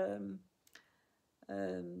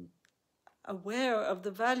aware of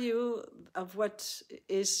the value of what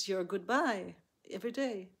is your goodbye every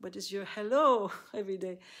day, what is your hello every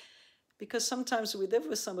day. Because sometimes we live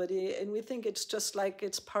with somebody and we think it's just like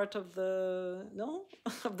it's part of the, no,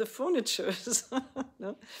 of the furniture.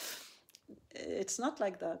 No, it's not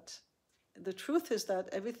like that. The truth is that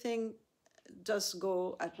everything does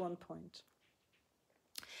go at one point.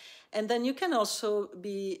 And then you can also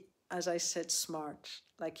be, as I said, smart.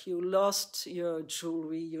 Like you lost your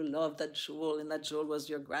jewelry, you love that jewel, and that jewel was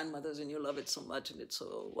your grandmother's, and you love it so much, and it's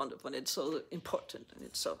so wonderful, and it's so important, and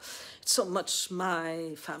it's so much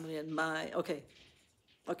my family and my, okay,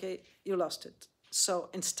 you lost it. So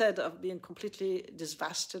instead of being completely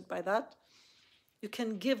devastated by that, you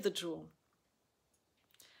can give the jewel.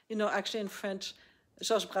 You know, actually in French,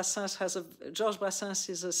 Georges Brassens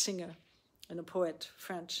is a singer and a poet,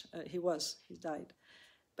 French. He died.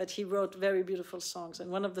 But he wrote very beautiful songs. And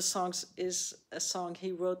one of the songs is a song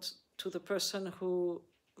he wrote to the person who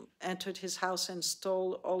entered his house and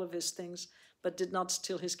stole all of his things, but did not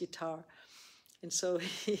steal his guitar. And so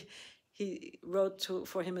he wrote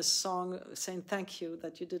for him a song saying, thank you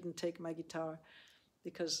that you didn't take my guitar,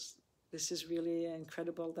 because this is really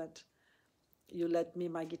incredible that you let me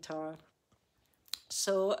my guitar.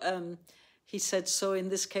 So he said, so in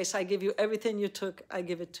this case, I give you everything you took, I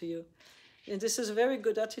give it to you. And this is a very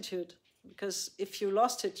good attitude, because if you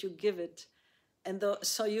lost it, you give it. And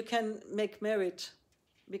so you can make merit,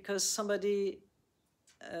 because somebody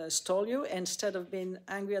stole you, instead of being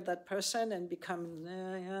angry at that person and become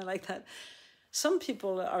like that. Some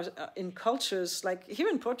people are in cultures, like here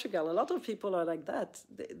in Portugal, a lot of people are like that.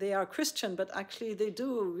 They are Christian, but actually they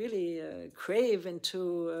do really crave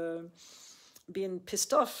into being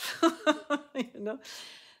pissed off, you know.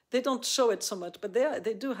 They don't show it so much, but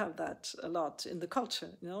they do have that a lot in the culture,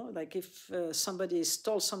 you know. Like if somebody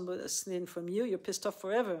stole something from you, you're pissed off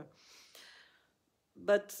forever.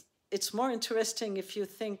 But it's more interesting if you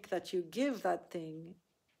think that you give that thing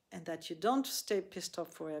and that you don't stay pissed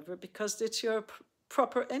off forever, because it's your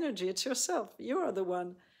proper energy, it's yourself. You are the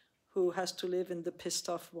one who has to live in the pissed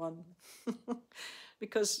off one,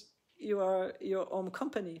 because you are your own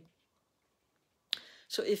company.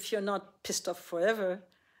 So if you're not pissed off forever,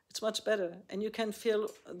 it's much better. And you can feel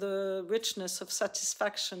the richness of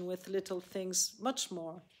satisfaction with little things much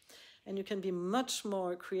more. And you can be much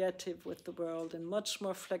more creative with the world and much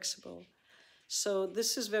more flexible. So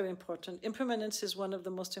this is very important. Impermanence is one of the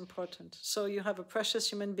most important. So you have a precious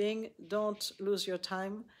human being, don't lose your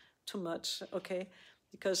time too much, okay?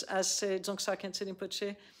 Because as said Dzongsa Khyentse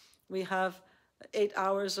Rinpoche, we have 8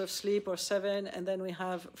 hours of sleep or 7, and then we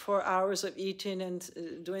have 4 hours of eating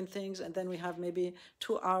and doing things, and then we have maybe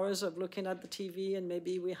 2 hours of looking at the TV, and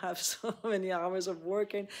maybe we have so many hours of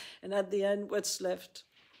working, and at the end, what's left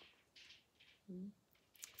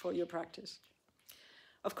for your practice?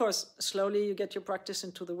 Of course, slowly you get your practice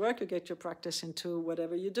into the work, you get your practice into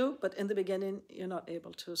whatever you do, but in the beginning, you're not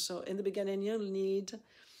able to. So in the beginning, you'll need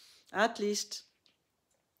at least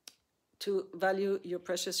to value your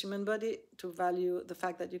precious human body, to value the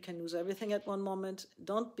fact that you can lose everything at one moment.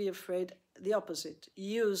 Don't be afraid. The opposite.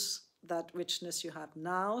 Use that richness you have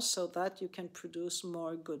now so that you can produce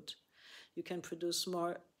more good. You can produce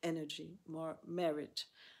more energy, more merit.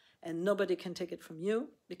 And nobody can take it from you,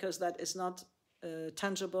 because that is not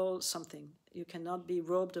tangible something. You cannot be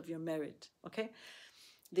robbed of your merit, okay?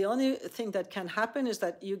 The only thing that can happen is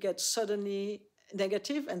that you get suddenly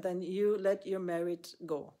negative and then you let your merit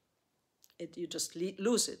go. You just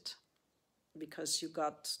lose it because you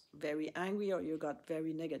got very angry or you got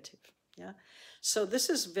very negative. Yeah. So this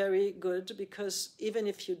is very good, because even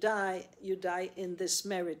if you die in this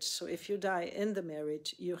marriage. So if you die in the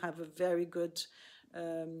marriage, you have a very good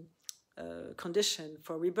condition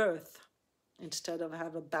for rebirth, instead of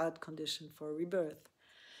have a bad condition for rebirth.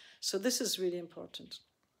 So this is really important.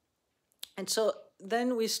 And so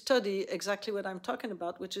then we study exactly what I'm talking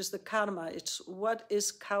about, which is the karma. It's what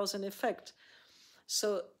is cause and effect.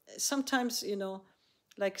 So sometimes, you know,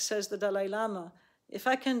 like says the Dalai Lama, if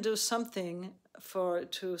I can do something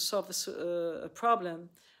to solve a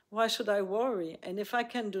problem, why should I worry? And if I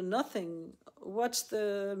can do nothing, what's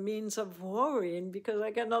the means of worrying? Because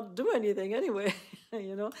I cannot do anything anyway,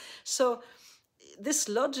 you know? So this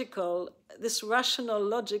rational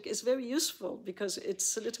logic is very useful, because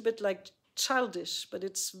it's a little bit like childish, but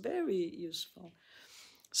it's very useful.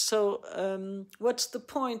 So what's the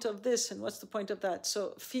point of this and what's the point of that?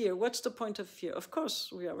 So fear, what's the point of fear? Of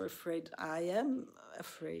course we are afraid. I am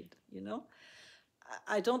afraid, you know.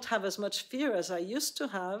 I don't have as much fear as I used to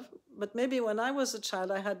have, but maybe when I was a child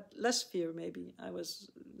I had less fear, maybe. I was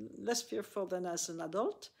less fearful than as an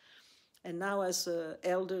adult. And now as an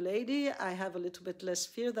elder lady, I have a little bit less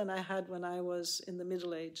fear than I had when I was in the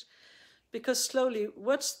middle age. Because slowly,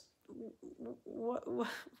 what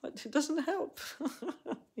it doesn't help,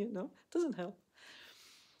 you know, it doesn't help.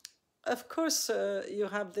 Of course, you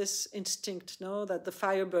have this instinct, no, that the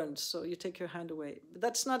fire burns, so you take your hand away. But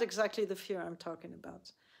that's not exactly the fear I'm talking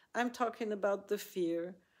about. I'm talking about the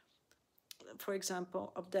fear, for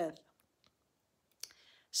example, of death.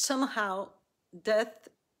 Somehow, death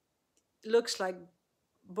looks like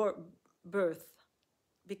birth,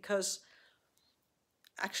 because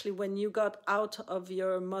actually when you got out of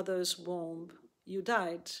your mother's womb, you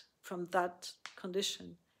died from that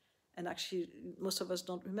condition. And actually, most of us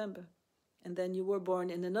don't remember. And then you were born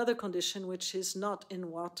in another condition, which is not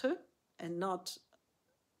in water and not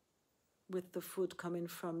with the food coming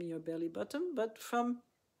from your belly button, but from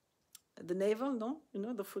the navel, no? You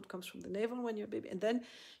know, the food comes from the navel when you're a baby. And then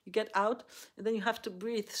you get out, and then you have to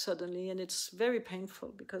breathe suddenly, and it's very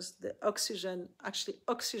painful because the oxygen,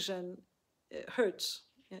 hurts.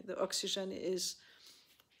 Yeah, the oxygen is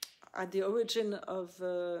at the origin of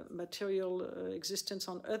material existence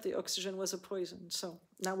on Earth. The oxygen was a poison. So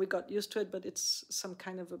now we got used to it, but it's some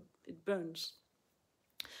kind of it burns.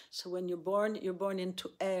 So when you're born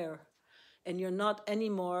into air, and you're not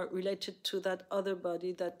anymore related to that other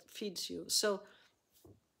body that feeds you. So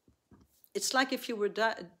it's like if you were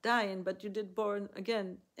dying, but you did born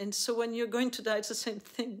again. And so when you're going to die, it's the same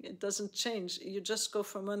thing. It doesn't change. You just go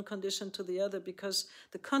from one condition to the other because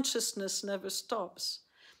the consciousness never stops.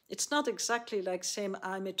 It's not exactly like saying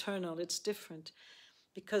I'm eternal. It's different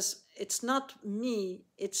because it's not me.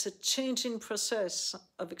 It's a changing process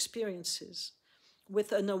of experiences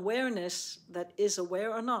with an awareness that is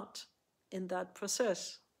aware or not in that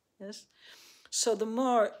process. Yes. So the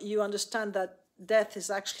more you understand that death is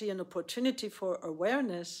actually an opportunity for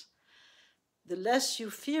awareness, the less you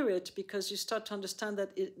fear it, because you start to understand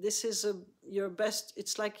that this is your best,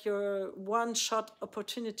 it's like your one-shot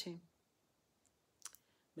opportunity.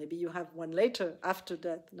 Maybe you have one later, after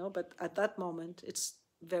death, no? But at that moment, it's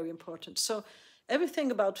very important. So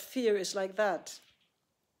everything about fear is like that.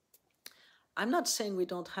 I'm not saying we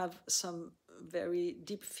don't have some very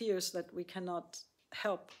deep fears that we cannot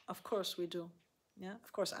help. Of course we do. Yeah,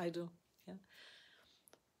 of course I do. Yeah.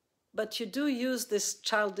 But you do use this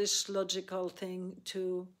childish logical thing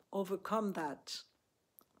to overcome that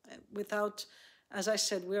without, as I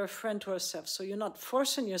said, we're a friend to ourselves. So you're not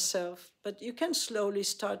forcing yourself, but you can slowly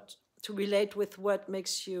start to relate with what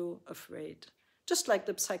makes you afraid. Just like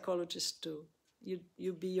the psychologists do.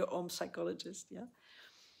 You be your own psychologist, yeah?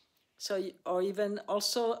 So, or even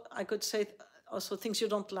also, I could say also things you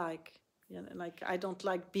don't like. You know, like I don't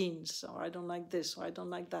like beans, or I don't like this, or I don't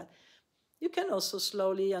like that. You can also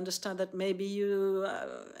slowly understand that maybe you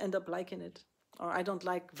end up liking it. Or I don't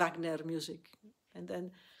like Wagner music. And then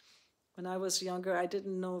when I was younger, I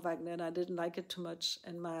didn't know Wagner and I didn't like it too much.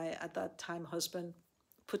 And my, at that time, husband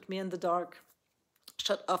put me in the dark,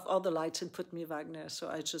 shut off all the lights and put me Wagner. So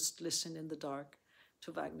I just listened in the dark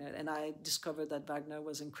to Wagner. And I discovered that Wagner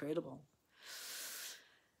was incredible.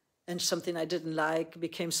 And something I didn't like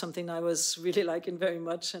became something I was really liking very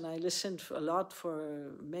much. And I listened a lot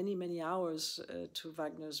for many, many hours to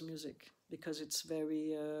Wagner's music because it's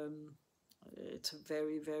very, it's a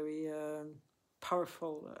very, very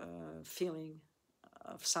powerful feeling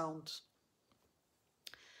of sound.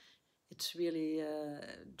 It really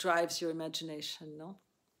drives your imagination, no?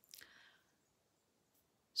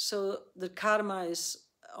 So the karma is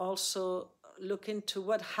also look into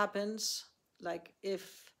what happens, like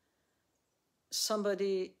if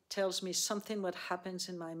somebody tells me something, what happens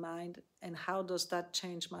in my mind, and how does that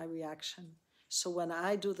change my reaction? So when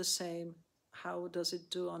I do the same, how does it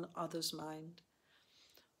do on others' mind?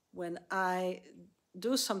 When I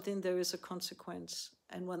do something, there is a consequence.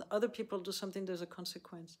 And when other people do something, there's a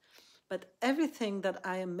consequence. But everything that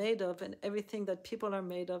I am made of and everything that people are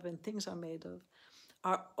made of and things are made of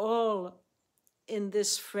are all in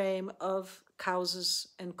this frame of causes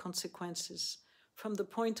and consequences from the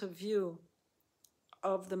point of view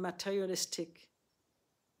of the materialistic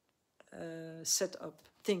setup,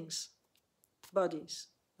 things, bodies,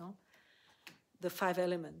 no? The 5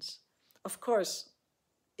 elements. Of course,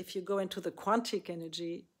 if you go into the quantic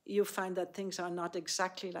energy, you find that things are not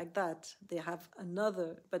exactly like that. They have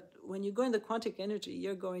another, but when you go in the quantic energy,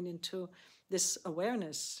 you're going into this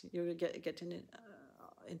awareness. You're getting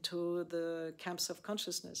into the camps of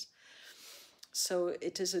consciousness. So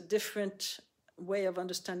it is a different way of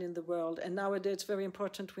understanding the world. And nowadays it's very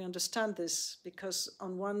important we understand this, because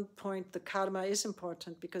on one point the karma is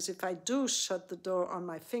important, because if I do shut the door on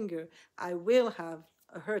my finger, I will have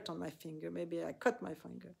a hurt on my finger. Maybe I cut my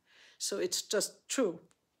finger. So it's just true.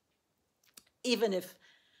 Even if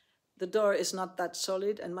the door is not that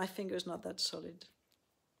solid and my finger is not that solid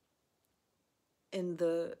in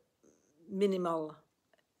the minimal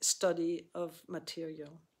study of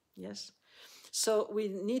material, yes? So we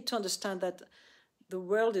need to understand that the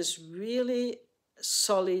world is really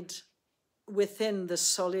solid within the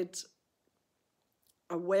solid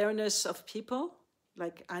awareness of people,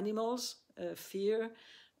 like animals, fear,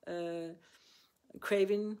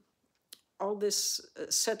 craving, all this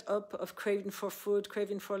setup of craving for food,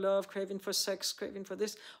 craving for love, craving for sex, craving for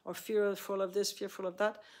this, or fearful of this, fearful of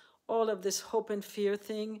that, all of this hope and fear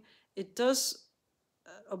thing, it does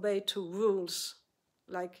obey to rules.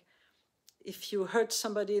 Like if you hurt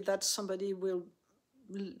somebody, that somebody will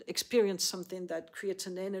experience something that creates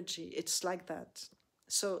an energy. It's like that.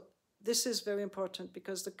 So this is very important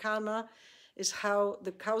because the karma is how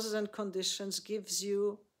the causes and conditions gives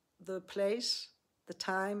you the place, the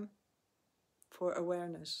time for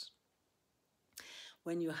awareness.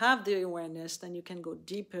 When you have the awareness, then you can go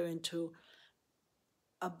deeper into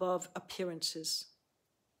above appearances,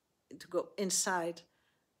 to go inside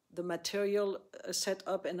the material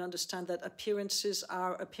setup and understand that appearances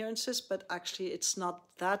are appearances, but actually it's not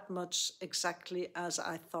that much exactly as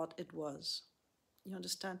I thought it was. You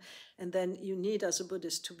understand? And then you need, as a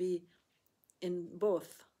Buddhist, to be in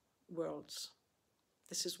both worlds.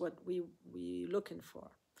 This is what we're looking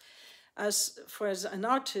for. As an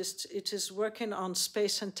artist, it is working on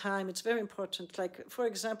space and time. It's very important. Like, for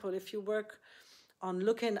example, if you work on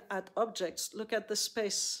looking at objects, look at the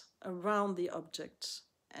space around the objects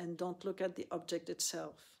and don't look at the object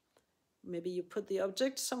itself. Maybe you put the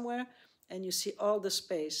object somewhere and you see all the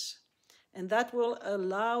space. And that will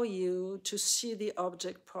allow you to see the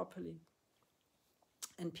object properly.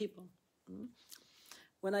 And people.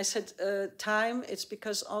 When I said time, it's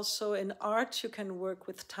because also in art you can work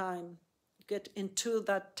with time. Get into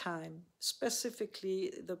that time.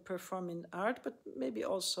 Specifically the performing art, but maybe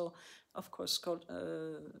also, of course, called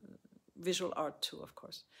visual art too, of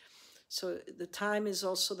course. So the time is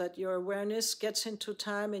also that your awareness gets into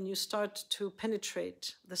time and you start to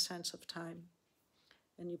penetrate the sense of time.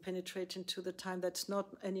 And you penetrate into the time that's not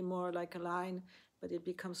anymore like a line, but it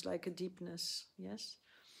becomes like a deepness, yes?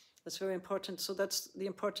 That's very important. So that's the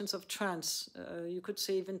importance of trance. You could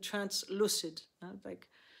say even trance lucid. Like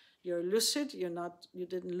you're lucid, you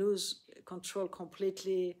didn't lose control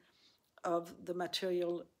completely of the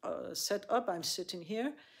material setup. I'm sitting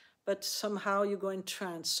here, but somehow you go in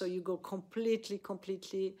trance. So you go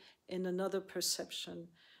completely in another perception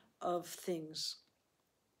of things.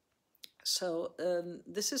 So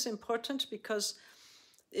this is important because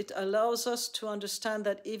it allows us to understand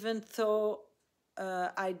that even though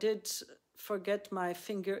I did forget my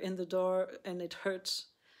finger in the door and it hurts,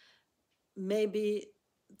 maybe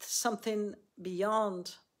something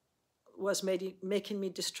beyond was making me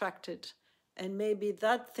distracted. And maybe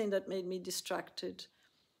that thing that made me distracted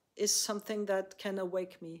is something that can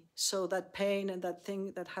awake me. So that pain and that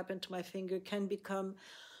thing that happened to my finger can become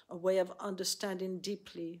a way of understanding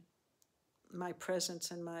deeply my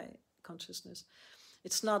presence and my consciousness.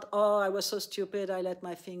 It's not, oh, I was so stupid, I let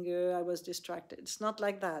my finger, I was distracted. It's not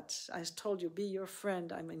like that. I told you, be your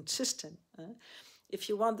friend. I'm insistent. If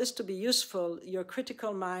you want this to be useful, your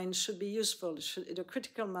critical mind should be useful. Your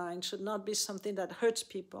critical mind should not be something that hurts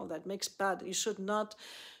people, that makes bad. You should not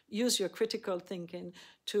use your critical thinking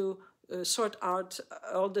to sort out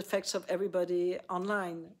all the defects of everybody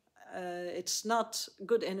online. It's not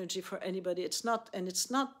good energy for anybody. It's not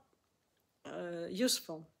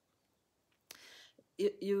useful.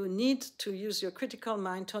 You need to use your critical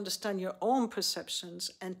mind to understand your own perceptions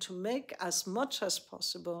and to make as much as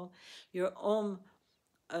possible your own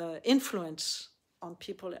influence on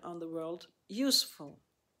people on the world useful.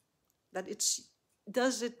 That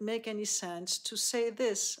does it make any sense to say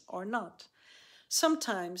this or not?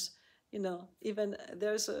 Sometimes, even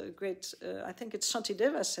there's a great, I think it's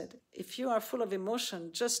Shantideva said, if you are full of emotion,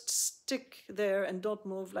 just stick there and don't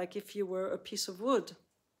move like if you were a piece of wood.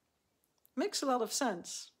 Makes a lot of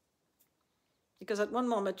sense. Because at one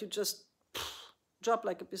moment you just drop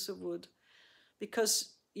like a piece of wood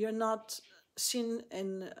because you're not seeing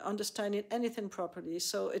and understanding anything properly.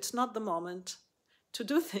 So it's not the moment to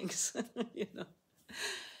do things,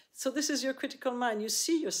 So this is your critical mind. You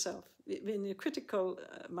see yourself. In your critical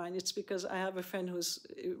mind, it's because I have a friend who's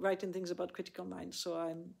writing things about critical mind, so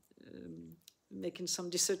I'm making some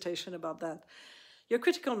dissertation about that. Your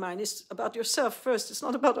critical mind is about yourself first. It's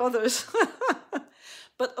not about others.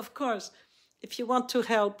 But of course, if you want to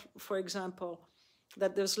help, for example,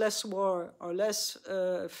 that there's less war or less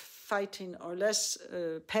fighting or less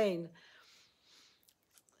pain,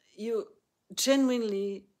 you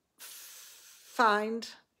genuinely find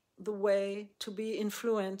the way to be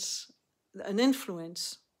an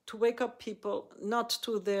influence, to wake up people not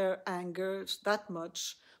to their anger that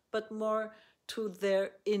much, but more to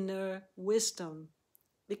their inner wisdom.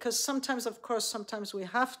 Because sometimes, of course, sometimes we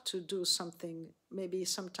have to do something. Maybe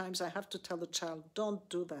sometimes I have to tell the child, don't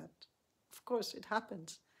do that. Of course, it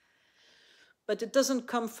happens. But it doesn't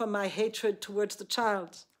come from my hatred towards the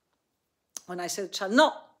child. When I say to the child,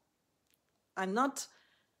 no, I'm not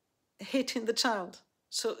hating the child.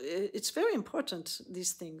 So it's very important,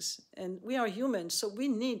 these things. And we are humans, so we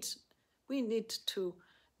need to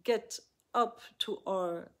get up to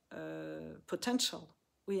our potential.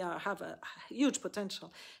 We have a huge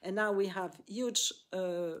potential. And now we have huge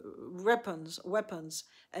weapons,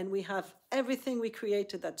 and we have everything we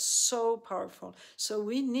created that's so powerful. So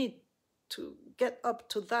we need to get up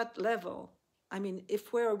to that level. I mean,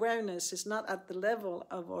 if our awareness is not at the level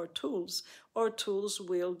of our tools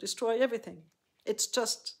will destroy everything. It's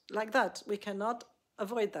just like that. We cannot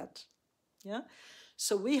avoid that. Yeah.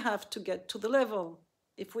 So we have to get to the level.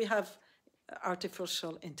 If we have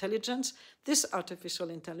artificial intelligence, this artificial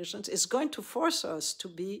intelligence is going to force us to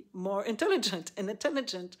be more intelligent and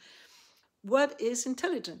intelligent. What is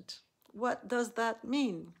intelligent? What does that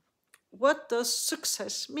mean? What does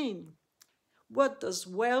success mean? What does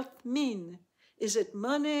wealth mean? Is it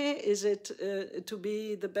money? Is it to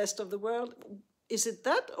be the best of the world? Is it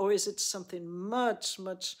that, or is it something much,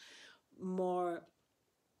 much more,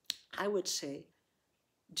 I would say,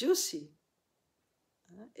 juicy?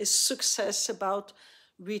 Is success about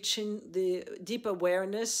reaching the deep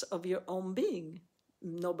awareness of your own being?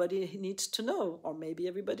 Nobody needs to know, or maybe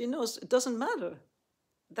everybody knows. It doesn't matter.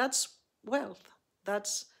 That's wealth.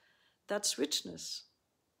 That's richness.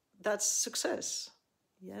 That's success.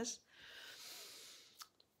 Yes.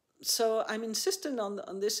 So I'm insistent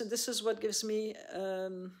on this, and this is what gives me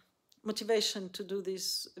motivation to do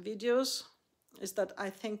these videos, is that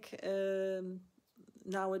I think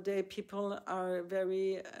nowadays people are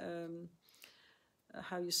very,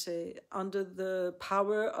 how you say, under the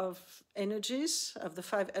power of energies, of the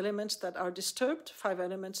 5 elements that are disturbed. 5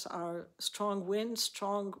 elements are strong wind,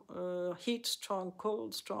 strong heat, strong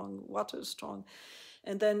cold, strong water, strong.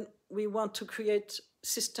 And then we want to create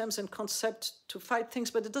systems and concepts to fight things,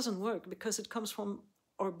 but it doesn't work because it comes from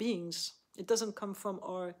our beings. It doesn't come from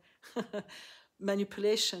our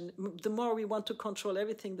manipulation. The more we want to control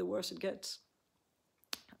everything, the worse it gets.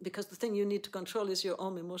 Because the thing you need to control is your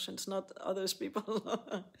own emotions, not others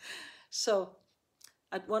people. So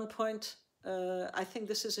at one point, I think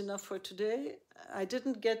this is enough for today. I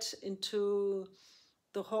didn't get into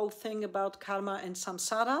the whole thing about karma and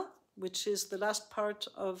samsara, which is the last part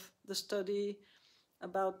of the study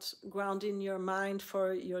about grounding your mind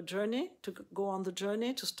for your journey, to go on the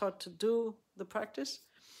journey, to start to do the practice.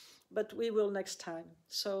 But we will next time.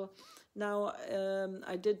 So now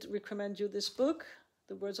I did recommend you this book,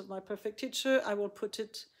 The Words of My Perfect Teacher. I will put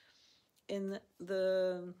it in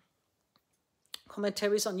the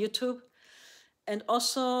commentaries on YouTube. And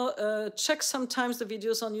also check sometimes the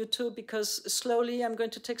videos on YouTube, because slowly I'm going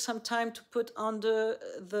to take some time to put under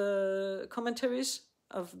the commentaries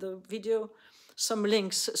of the video some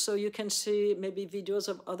links, so you can see maybe videos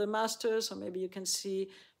of other masters, or maybe you can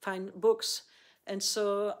find books. And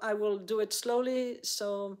so I will do it slowly.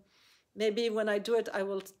 So maybe when I do it, I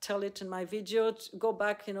will tell it in my video, go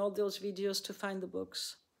back in all those videos to find the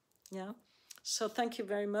books. Yeah. So thank you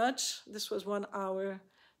very much. This was 1 hour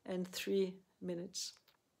and 3 minutes,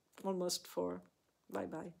 almost 4.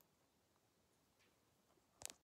 Bye-bye.